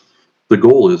the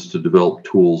goal is to develop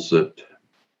tools that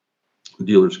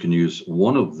dealers can use.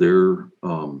 One of their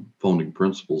founding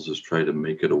principles is try to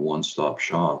make it a one-stop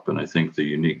shop. And I think the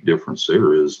unique difference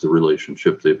there is the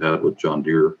relationship they've had with John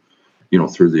Deere,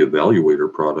 through the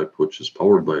Evaluator product, which is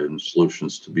powered by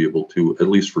Solutions, to be able to, at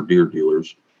least for Deere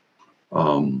dealers,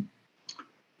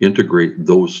 integrate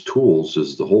those tools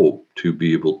is the hope, to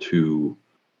be able to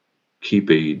keep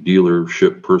a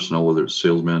dealership personnel, whether it's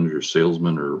sales manager,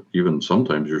 salesman, or even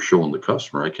sometimes you're showing the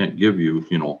customer, I can't give you,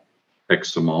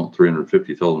 X amount,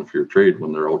 350,000 for your trade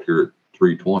when they're out here at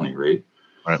 320, right?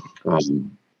 Right.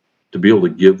 To be able to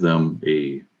give them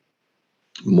a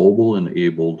mobile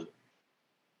enabled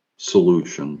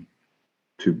solution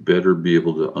to better be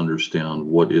able to understand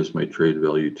what is my trade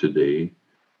value today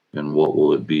and what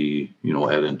will it be,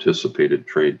 at anticipated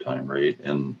trade time, right?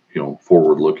 And,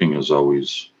 forward looking is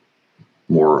always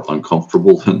more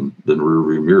uncomfortable than rear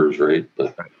view mirrors, right?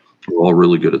 But we're all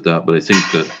really good at that. But I think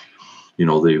that,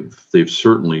 they've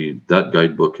certainly, that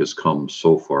guidebook has come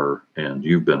so far, and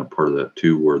you've been a part of that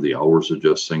too, where the hours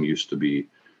adjusting used to be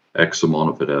X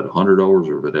amount if it had 100 hours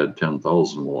or if it had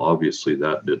 10,000. Well, obviously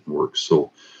that didn't work.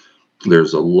 So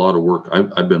there's a lot of work.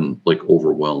 I've been like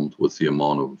overwhelmed with the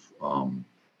amount of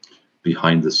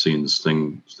behind the scenes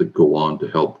things that go on to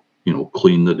help,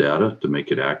 clean the data, to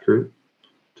make it accurate,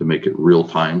 to make it real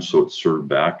time, so it's served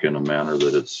back in a manner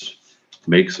that it's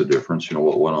makes a difference.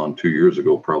 What went on 2 years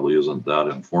ago probably isn't that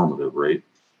informative, right?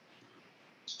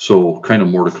 So kind of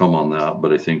more to come on that,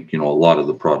 but I think, a lot of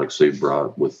the products they've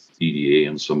brought with EDA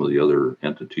and some of the other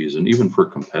entities, and even for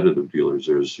competitive dealers,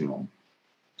 there's,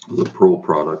 the pro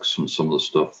products and some of the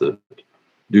stuff that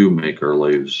do make our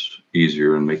lives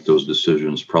easier and make those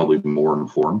decisions probably more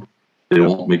informed. They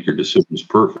won't make your decisions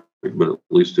perfect, but at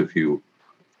least if you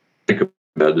make a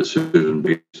bad decision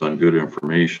based on good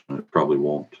information, it probably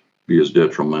won't be as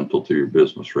detrimental to your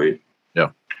business, right? Yeah,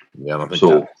 I don't think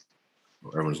so. That's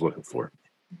what everyone's looking for.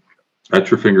 At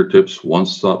your fingertips,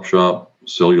 one-stop shop,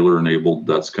 cellular enabled.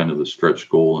 That's kind of the stretch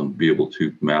goal, and be able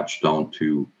to match down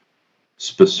to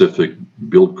specific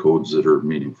build codes that are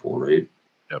meaningful, right?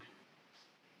 Yep.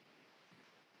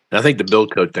 And I think the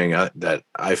build code thing that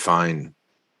I find,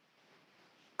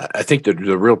 I think the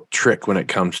real trick when it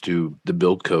comes to the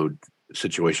build code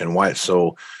situation, why it's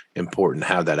so important to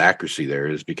have that accuracy there,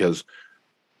 is because,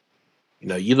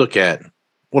 you look at,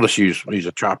 we'll use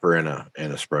a chopper and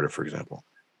a spreader, for example.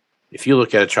 If you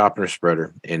look at a chopper and a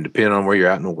spreader, and depending on where you're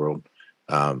at in the world,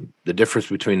 the difference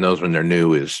between those when they're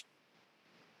new is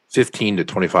 $15,000 to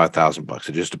 $25,000.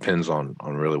 It just depends on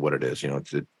really what it is. You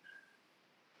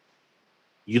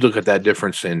look at that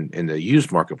difference in the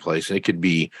used marketplace, and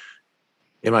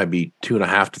it might be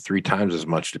 2.5 to 3 times as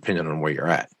much depending on where you're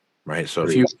at, right? So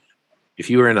if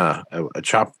you were in a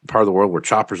chop part of the world where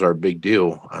choppers are a big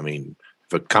deal, I mean,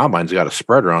 if a combine's got a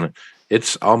spreader on it,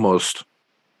 it's almost,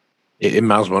 it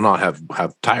might as well not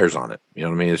have tires on it. You know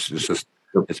what I mean? It's just,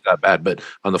 it's that bad. But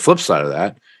on the flip side of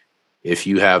that, if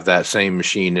you have that same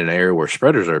machine in an area where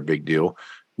spreaders are a big deal,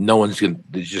 you're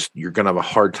going to have a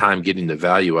hard time getting the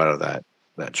value out of that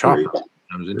chopper that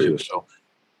comes into it. So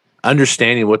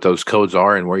understanding what those codes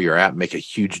are and where you're at make a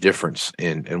huge difference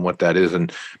in what that is.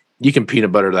 And you can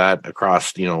peanut butter that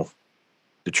across, the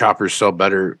choppers sell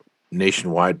better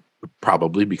nationwide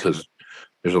probably because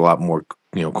there's a lot more,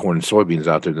 corn and soybeans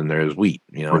out there than there is wheat,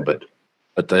 Right. but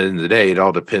at the end of the day, it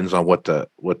all depends on what the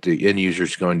end user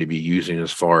is going to be using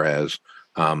as far as,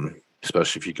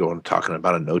 especially if you go and talking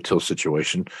about a no-till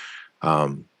situation,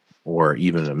 or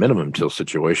even a minimum till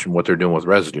situation, what they're doing with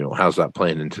residue, how's that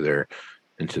playing into their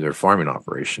farming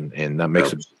operation, and that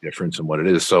makes a big difference in what it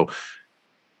is. So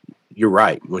you're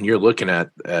right. When you're looking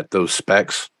at those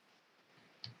specs,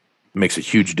 it makes a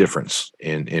huge difference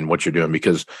in what you're doing,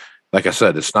 because like I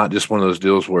said, it's not just one of those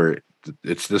deals where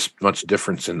it's this much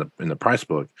difference in the price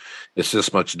book. It's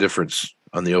this much difference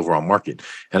on the overall market.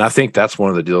 And I think that's one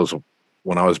of the deals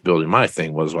when I was building my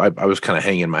thing was I was kind of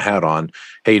hanging my hat on,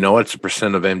 hey, what's a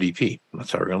percent of MDP?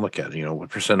 That's how we're going to look at it. What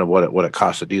percent of what it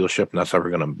costs a dealership, and that's how we're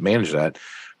going to manage that.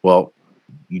 Well,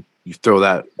 you throw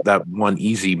that one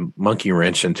easy monkey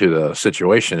wrench into the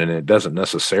situation, and it doesn't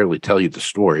necessarily tell you the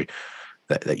story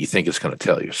that you think it's going to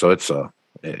tell you. So it's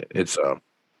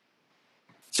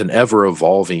an ever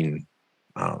evolving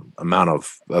amount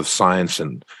of science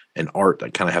and art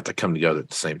that kind of have to come together at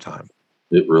the same time.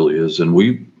 It really is. And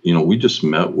we just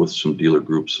met with some dealer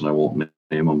groups, and I won't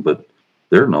name them, but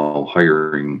they're now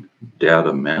hiring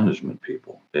data management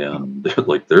people, and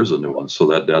like there's a new one. So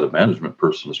that data management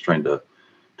person is trying to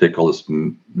take all this,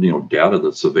 data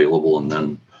that's available and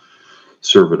then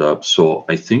serve it up. So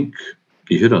I think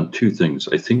you hit on two things.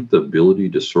 I think the ability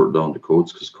to sort down to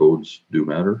codes, because codes do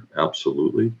matter.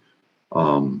 Absolutely.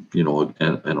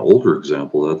 An older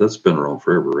example that's been around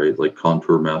forever, right? Like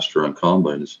Contour Master on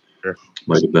combines. Sure.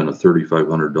 Might have been a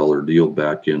 $3,500 deal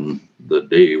back in the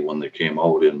day when they came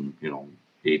out in,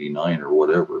 89 or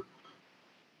whatever.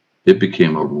 It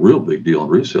became a real big deal in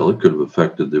resale. It could have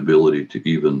affected the ability to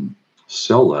even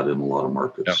sell that in a lot of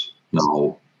markets. Yeah.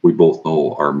 Now, we both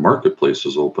know our marketplace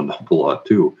has opened up a lot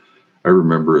too. I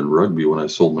remember in Rugby when I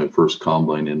sold my first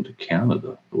combine into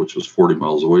Canada, which was 40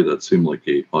 miles away. That seemed like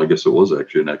I guess it was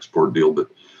actually an export deal,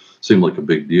 but seemed like a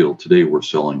big deal. Today we're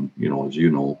selling, as you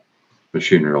know,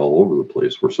 machinery all over the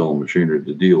place. We're selling machinery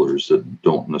to dealers that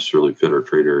don't necessarily fit our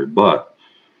trade area. But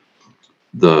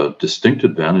the distinct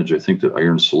advantage I think that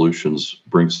Iron Solutions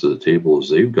brings to the table is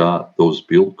they've got those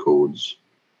build codes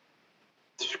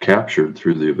captured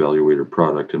through the evaluator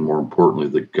product, and more importantly,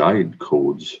 the guide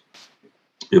codes,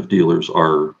 if dealers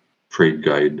are trade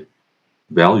guide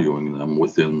valuing them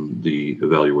within the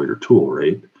evaluator tool,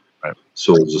 right? Right.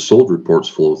 So as the sold reports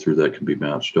flow through, that can be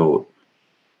matched out.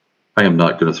 I am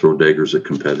not going to throw daggers at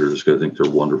competitors because I think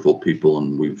they're wonderful people,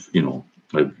 and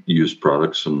I've used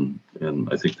products and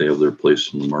I think they have their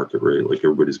place in the market, right? Like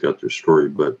everybody's got their story,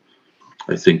 but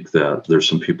I think that there's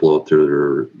some people out there that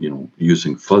are,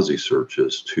 using fuzzy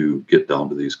searches to get down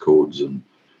to these codes, and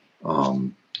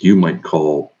you might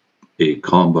call a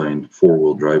combine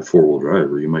four-wheel drive,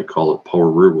 or you might call it power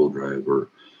rear-wheel drive, or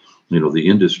the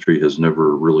industry has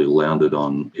never really landed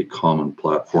on a common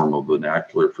platform of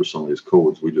vernacular for some of these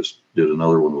codes. We just did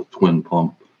another one with twin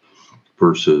pump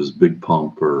versus big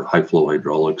pump or high flow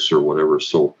hydraulics or whatever.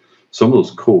 So some of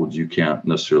those codes you can't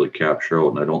necessarily capture out,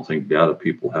 and I don't think data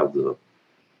people have the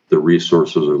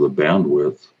resources or the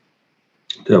bandwidth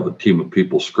to have a team of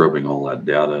people scrubbing all that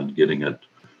data and getting it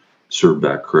served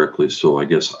back correctly. So I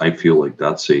guess I feel like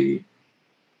that's a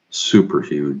super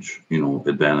huge,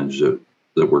 advantage that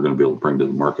we're going to be able to bring to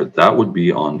the market. That would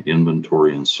be on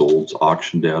inventory and solds.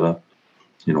 Auction data,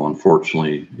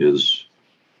 unfortunately is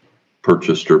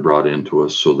purchased or brought into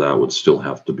us, so that would still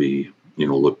have to be,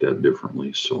 looked at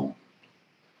differently. So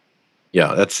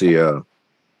yeah, that's the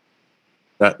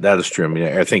that is true. I mean,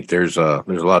 I think there's a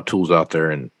lot of tools out there,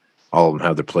 and all of them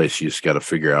have their place. You just got to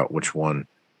figure out which one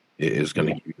is going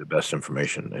to give you the best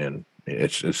information, and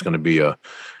it's going to be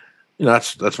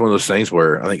that's one of those things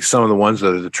where I think some of the ones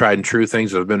that are the tried and true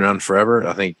things that have been around forever,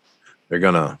 I think they're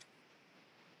going to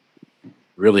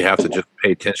really have to just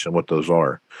pay attention to what those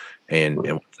are, and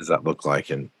what does that look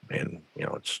like, and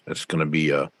it's going to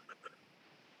be an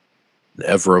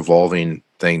ever evolving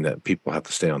thing that people have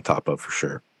to stay on top of for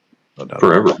sure. No doubt.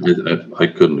 Forever. I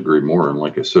couldn't agree more. And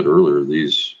like I said earlier,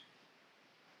 the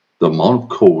amount of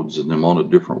codes and the amount of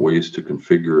different ways to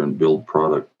configure and build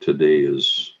product today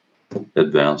is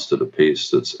advanced at a pace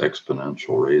that's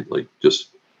exponential, right? Like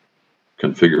just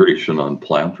configuration on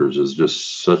planters is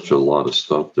just such a lot of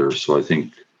stuff there. So I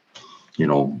think,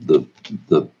 the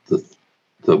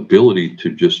ability to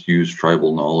just use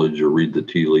tribal knowledge or read the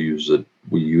tea leaves that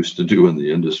we used to do in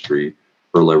the industry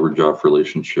or leverage off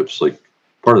relationships, like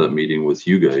part of that meeting with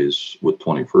you guys with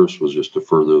 21st was just to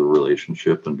further the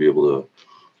relationship and be able to,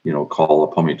 call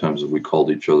up. How many times have we called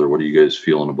each other? What are you guys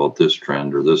feeling about this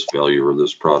trend or this value or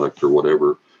this product or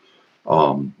whatever?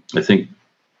 I think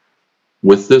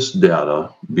with this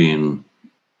data being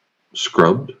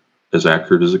scrubbed as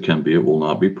accurate as it can be, it will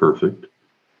not be perfect,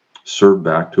 served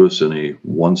back to us in a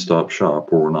one-stop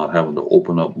shop where we're not having to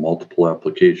open up multiple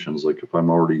applications. Like if I'm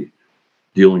already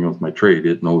dealing with my trade,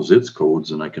 it knows its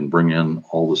codes and I can bring in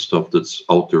all the stuff that's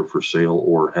out there for sale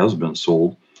or has been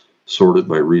sold, sort it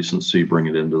by recency, bring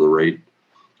it into the right,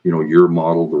 year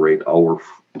model, the right hour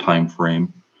time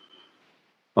frame,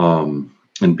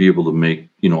 and be able to make,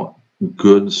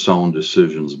 good sound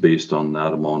decisions based on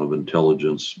that amount of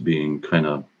intelligence being kind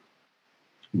of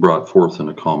brought forth in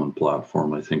a common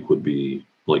platform, I think would be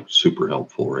like super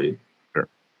helpful, right? Sure.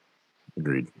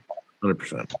 Agreed.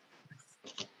 100%.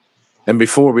 And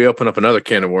before we open up another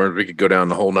can of worms, we could go down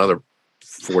the whole nother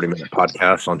 40-minute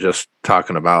podcast on just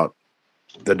talking about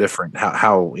the different,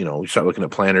 how we start looking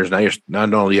at planters. Now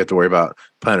not only you have to worry about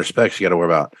planter specs, you got to worry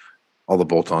about all the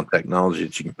bolt-on technology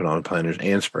that you can put on planters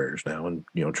and sprayers now. And,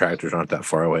 tractors aren't that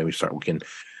far away. We start looking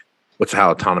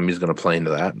how autonomy is going to play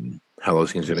into that and how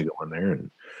those things are going to go in there.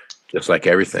 And just like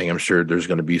everything, I'm sure there's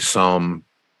going to be some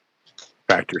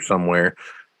tractor somewhere.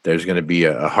 There's going to be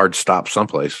a hard stop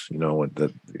someplace,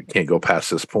 that can't go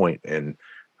past this point. And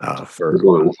how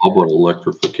about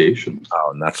electrification?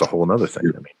 Oh, and that's a whole other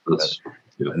thing.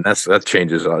 That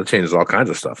changes all kinds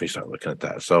of stuff. You start looking at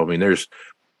that. So I mean, there's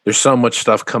so much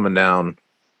stuff coming down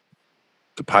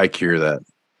the pike here that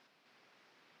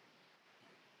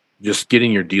just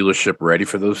getting your dealership ready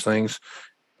for those things,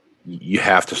 you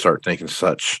have to start thinking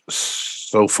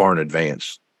so far in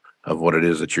advance of what it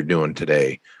is that you're doing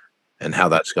today and how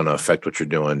that's going to affect what you're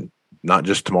doing, not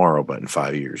just tomorrow, but in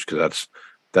 5 years. Because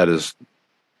that is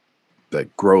the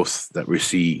growth that we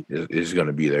see is going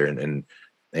to be there. And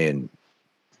the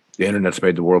internet's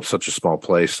made the world such a small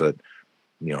place that,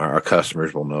 our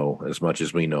customers will know as much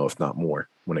as we know, if not more,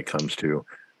 when it comes to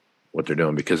what they're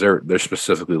doing, because they're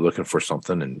specifically looking for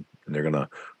something and they're going to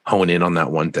hone in on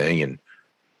that one thing. And,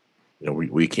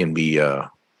 we can be,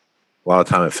 a lot of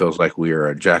time it feels like we are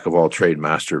a jack of all trade,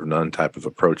 master of none type of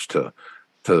approach to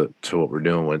what we're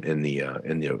doing in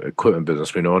the equipment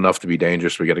business. We know enough to be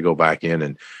dangerous. We got to go back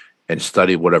in and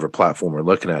study whatever platform we're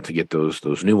looking at to get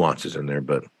those nuances in there.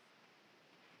 But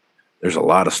there's a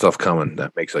lot of stuff coming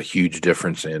that makes a huge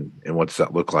difference in what does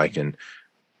that look like. And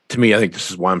to me, I think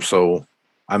this is why I'm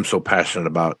so passionate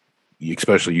about,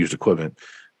 especially used equipment,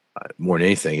 more than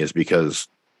anything, is because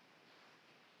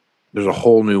there's a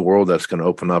whole new world that's going to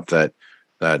open up that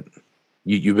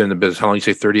you've been in the business. How long you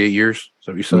say? 38 years?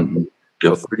 So you said, Mm-hmm.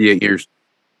 Yep. 38 years.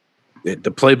 The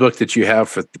playbook that you have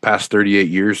for the past 38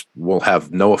 years will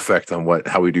have no effect on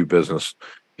how we do business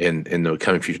in the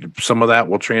coming future. Some of that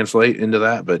will translate into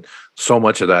that, but so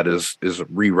much of that is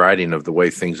rewriting of the way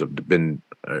things are going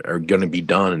to be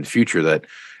done in the future, that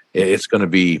it's going to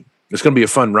be a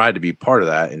fun ride to be part of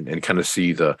that and kind of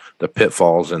see the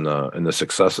pitfalls and the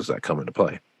successes that come into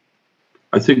play.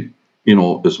 I think,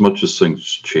 as much as things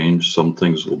change, some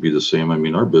things will be the same. I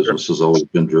mean, our business has always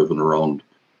been driven around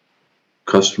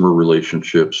customer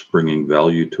relationships, bringing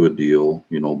value to a deal,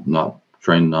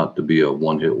 trying not to be a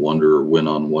one-hit wonder or win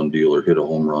on one deal or hit a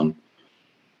home run.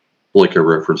 Like I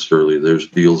referenced earlier, there's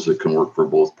deals that can work for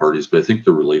both parties, but I think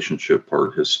the relationship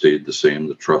part has stayed the same.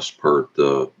 The trust part,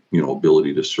 the,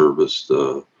 ability to service,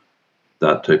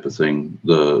 that type of thing.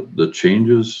 The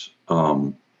changes,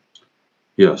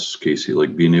 yes, Casey,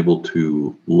 like being able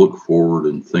to look forward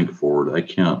and think forward. I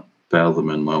can't fathom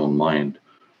in my own mind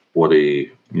what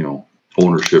a,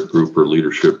 ownership group or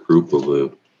leadership group of a,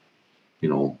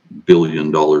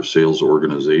 billion-dollar sales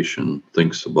organization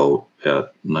thinks about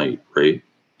at night, right?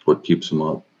 What keeps them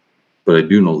up. But I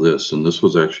do know this, and this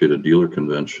was actually at a dealer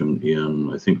convention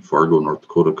in, I think, Fargo, North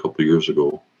Dakota, a couple of years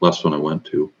ago. Last one I went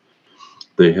to.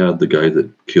 They had the guy that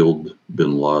killed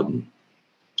bin Laden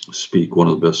speak, one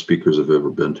of the best speakers I've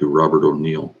ever been to, Robert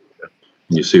O'Neill.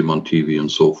 You see him on TV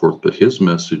and so forth, but his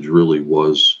message really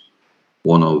was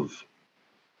one of,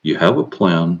 you have a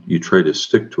plan, you try to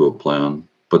stick to a plan,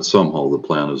 but somehow the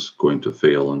plan is going to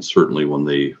fail. And certainly when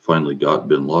they finally got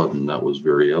bin Laden, that was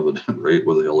very evident, right?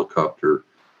 With the helicopter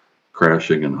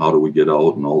crashing and how do we get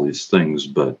out and all these things.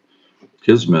 But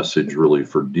his message really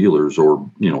for dealers or,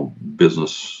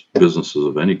 businesses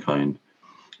of any kind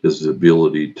is the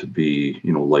ability to be,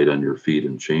 light on your feet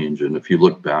and change. And if you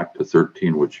look back to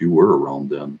 13, which you were around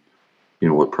then,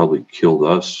 what probably killed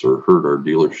us or hurt our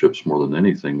dealerships more than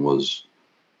anything was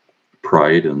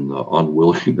pride and the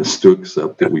unwillingness to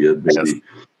accept that we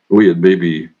had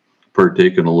maybe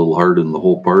partaken a little hard in the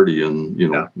whole party and,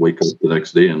 wake up the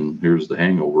next day and here's the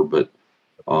hangover. But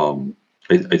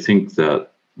I think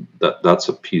that's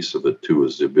a piece of it too,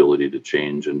 is the ability to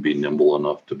change and be nimble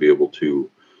enough to be able to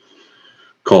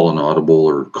call an audible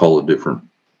or call a different,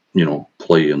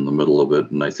 play in the middle of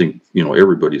it. And I think,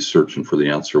 everybody's searching for the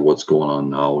answer. What's going on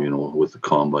now, with the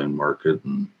combine market,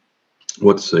 and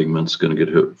what segment's going to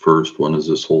get hit first? When is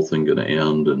this whole thing going to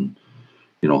end? And,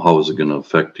 how is it going to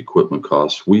affect equipment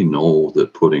costs? We know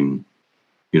that putting,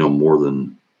 more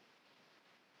than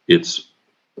its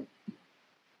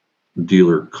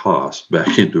dealer cost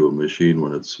back into a machine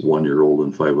when it's 1 year old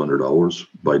and 500 hours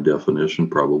by definition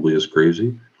probably is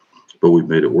crazy, but we've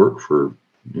made it work for,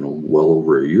 well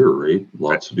over a year, right?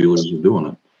 Lots of dealers are doing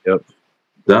it. Yep.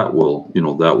 That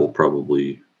will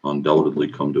probably undoubtedly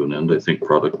come to an end. I think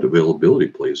product availability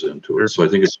plays into it. So I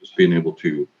think it's just being able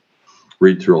to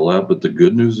read through all that. But the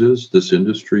good news is this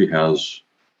industry has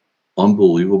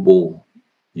unbelievable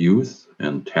youth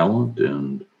and talent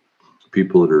and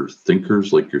people that are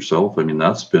thinkers like yourself. I mean,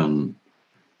 that's been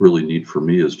really neat for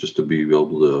me, is just to be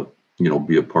able to,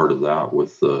 be a part of that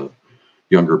with the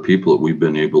younger people that we've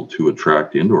been able to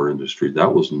attract into our industry.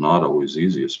 That was not always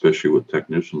easy, especially with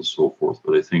technicians and so forth.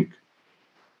 But I think,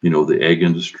 the ag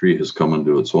industry has come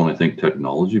into its own. I think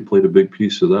technology played a big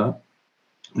piece of that.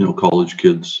 College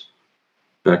kids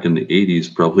back in the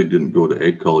 80s probably didn't go to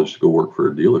ag college to go work for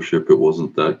a dealership. It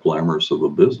wasn't that glamorous of a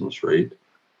business, right?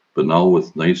 But now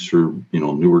with nicer,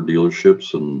 newer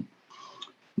dealerships and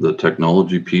the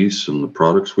technology piece and the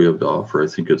products we have to offer, I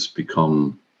think we're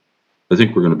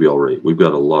going to be all right. We've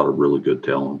got a lot of really good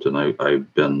talent, and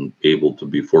I've been able to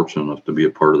be fortunate enough to be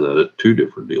a part of that at 2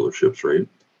 different dealerships, right?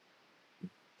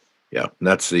 Yeah,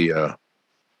 that's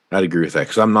I'd agree with that,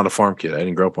 because I'm not a farm kid. I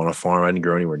didn't grow up on a farm. I didn't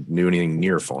grow anywhere near anything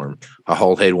near a farm. I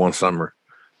hauled hay one summer,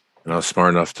 and I was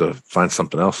smart enough to find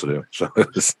something else to do. So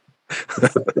it was,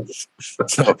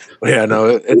 yeah, no,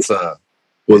 it's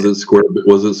Was it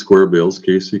square bales,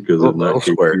 Casey? Because in that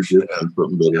case, squares, you did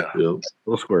something better. Yeah.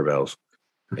 Little square bales,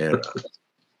 and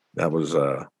that was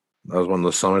one of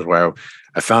those summers where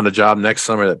I found a job next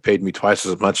summer that paid me twice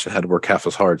as much and had to work half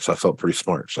as hard. So I felt pretty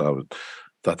smart. So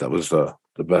thought that was the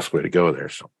best way to go there.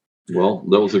 So, well,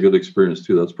 that was a good experience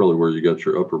too. That's probably where you got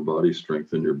your upper body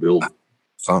strength and your build.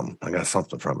 I got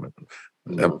something from it.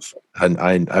 But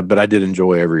I did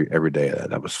enjoy every day of that.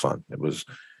 That was fun. It was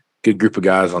a good group of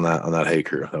guys on that hay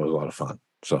crew. That was a lot of fun.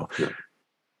 So,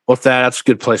 with that's a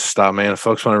good place to stop, man. If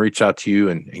folks want to reach out to you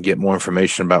and get more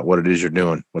information about what it is you're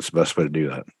doing, what's the best way to do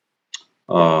that?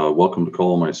 Welcome to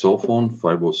call my cell phone,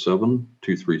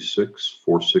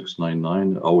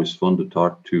 507-236-4699. Always fun to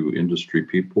talk to industry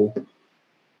people.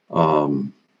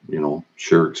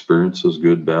 Share experiences,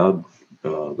 good, bad,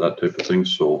 that type of thing.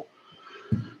 So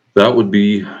that would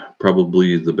be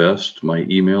probably the best. My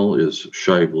email is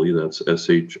Shivley, that's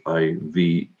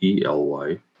SHIVELY,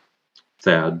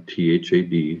 Thad,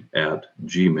 THAD,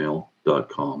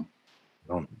 @gmail.com.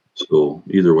 Oh. So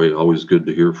either way, always good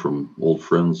to hear from old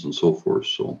friends and so forth.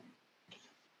 So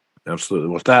absolutely.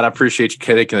 With that, I appreciate you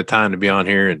taking the time to be on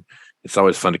here, and it's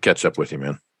always fun to catch up with you,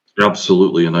 man.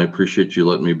 Absolutely. And I appreciate you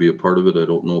letting me be a part of it. I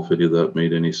don't know if any of that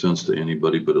made any sense to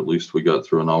anybody, but at least we got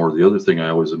through an hour. The other thing I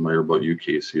always admire about you,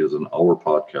 Casey, is an hour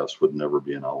podcast would never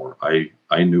be an hour. I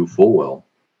knew full well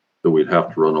that we'd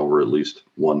have to run over at least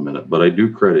 1 minute, but I do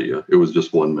credit you. It was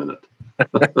just 1 minute.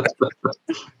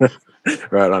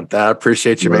 Right on. I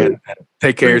appreciate you, man.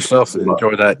 Take care of yourself and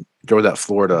enjoy that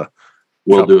Florida.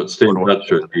 We'll do it. Stay in touch,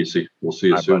 Casey. We'll see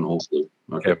you soon, hopefully.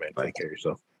 Okay, man. Take care of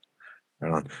yourself.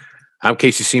 Right on. I'm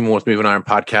Casey Seymour with Moving Iron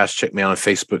Podcast. Check me out on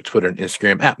Facebook, Twitter, and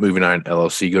Instagram at Moving Iron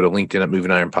LLC. Go to LinkedIn at Moving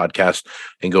Iron Podcast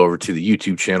and go over to the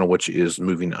YouTube channel, which is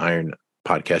Moving Iron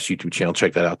Podcast YouTube channel.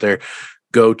 Check that out there.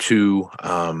 Go to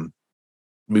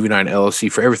Moving Iron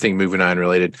LLC for everything Moving Iron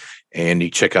related. And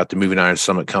you check out the Moving Iron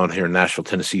Summit coming here in Nashville,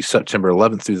 Tennessee, September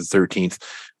 11th through the 13th.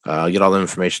 Get all the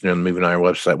information on the Moving Iron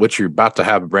website, which you're about to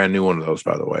have a brand new one of those,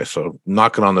 by the way. So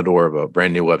knocking on the door of a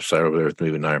brand new website over there with the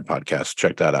Moving Iron Podcast.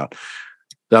 Check that out.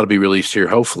 That'll be released here,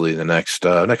 hopefully, the next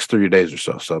 30 days or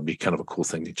so. So it'll be kind of a cool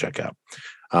thing to check out.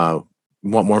 Want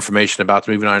more information about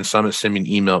the Moving Iron Summit, send me an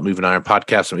email at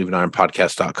movingironpodcast at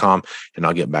movingironpodcast.com, and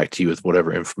I'll get back to you with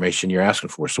whatever information you're asking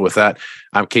for. So with that,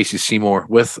 I'm Casey Seymour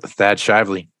with Thad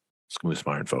Shively. Smooth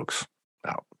some iron, folks.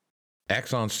 Out.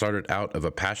 Axon started out of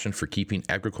a passion for keeping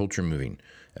agriculture moving.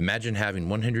 Imagine having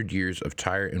 100 years of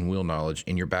tire and wheel knowledge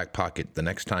in your back pocket the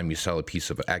next time you sell a piece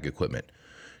of ag equipment.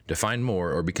 To find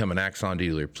more or become an Axon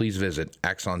dealer, please visit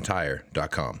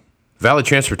axontire.com. Valley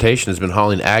Transportation has been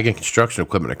hauling ag and construction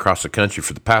equipment across the country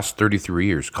for the past 33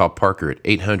 years. Call Parker at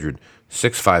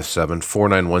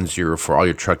 800-657-4910 for all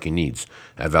your trucking needs.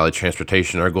 At Valley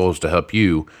Transportation, our goal is to help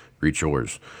you reach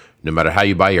yours. No matter how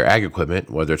you buy your ag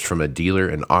equipment, whether it's from a dealer,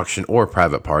 an auction, or a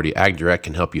private party, AgDirect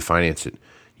can help you finance it.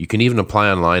 You can even apply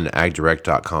online at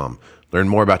agdirect.com. Learn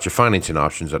more about your financing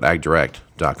options at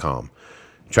agdirect.com.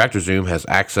 TractorZoom has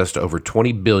access to over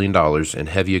 $20 billion in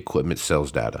heavy equipment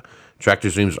sales data.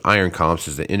 TractorZoom's Iron Comps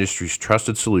is the industry's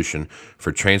trusted solution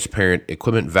for transparent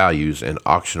equipment values and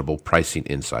auctionable pricing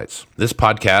insights. This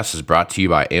podcast is brought to you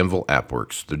by Anvil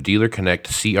AppWorks. The Dealer Connect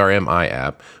CRMI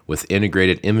app with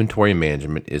integrated inventory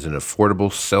management is an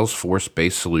affordable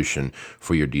Salesforce-based solution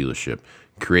for your dealership.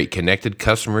 Create connected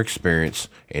customer experience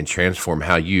and transform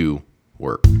how you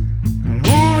work.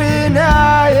 Moving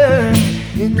higher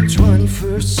in the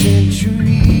 21st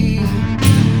century.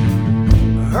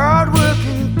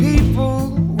 Hard-working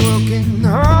people working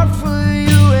hard for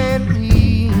you and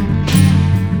me.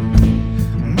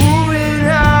 Moving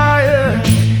higher,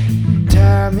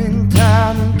 time and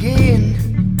time again.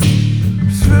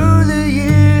 Through the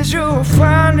years you'll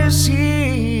find us here.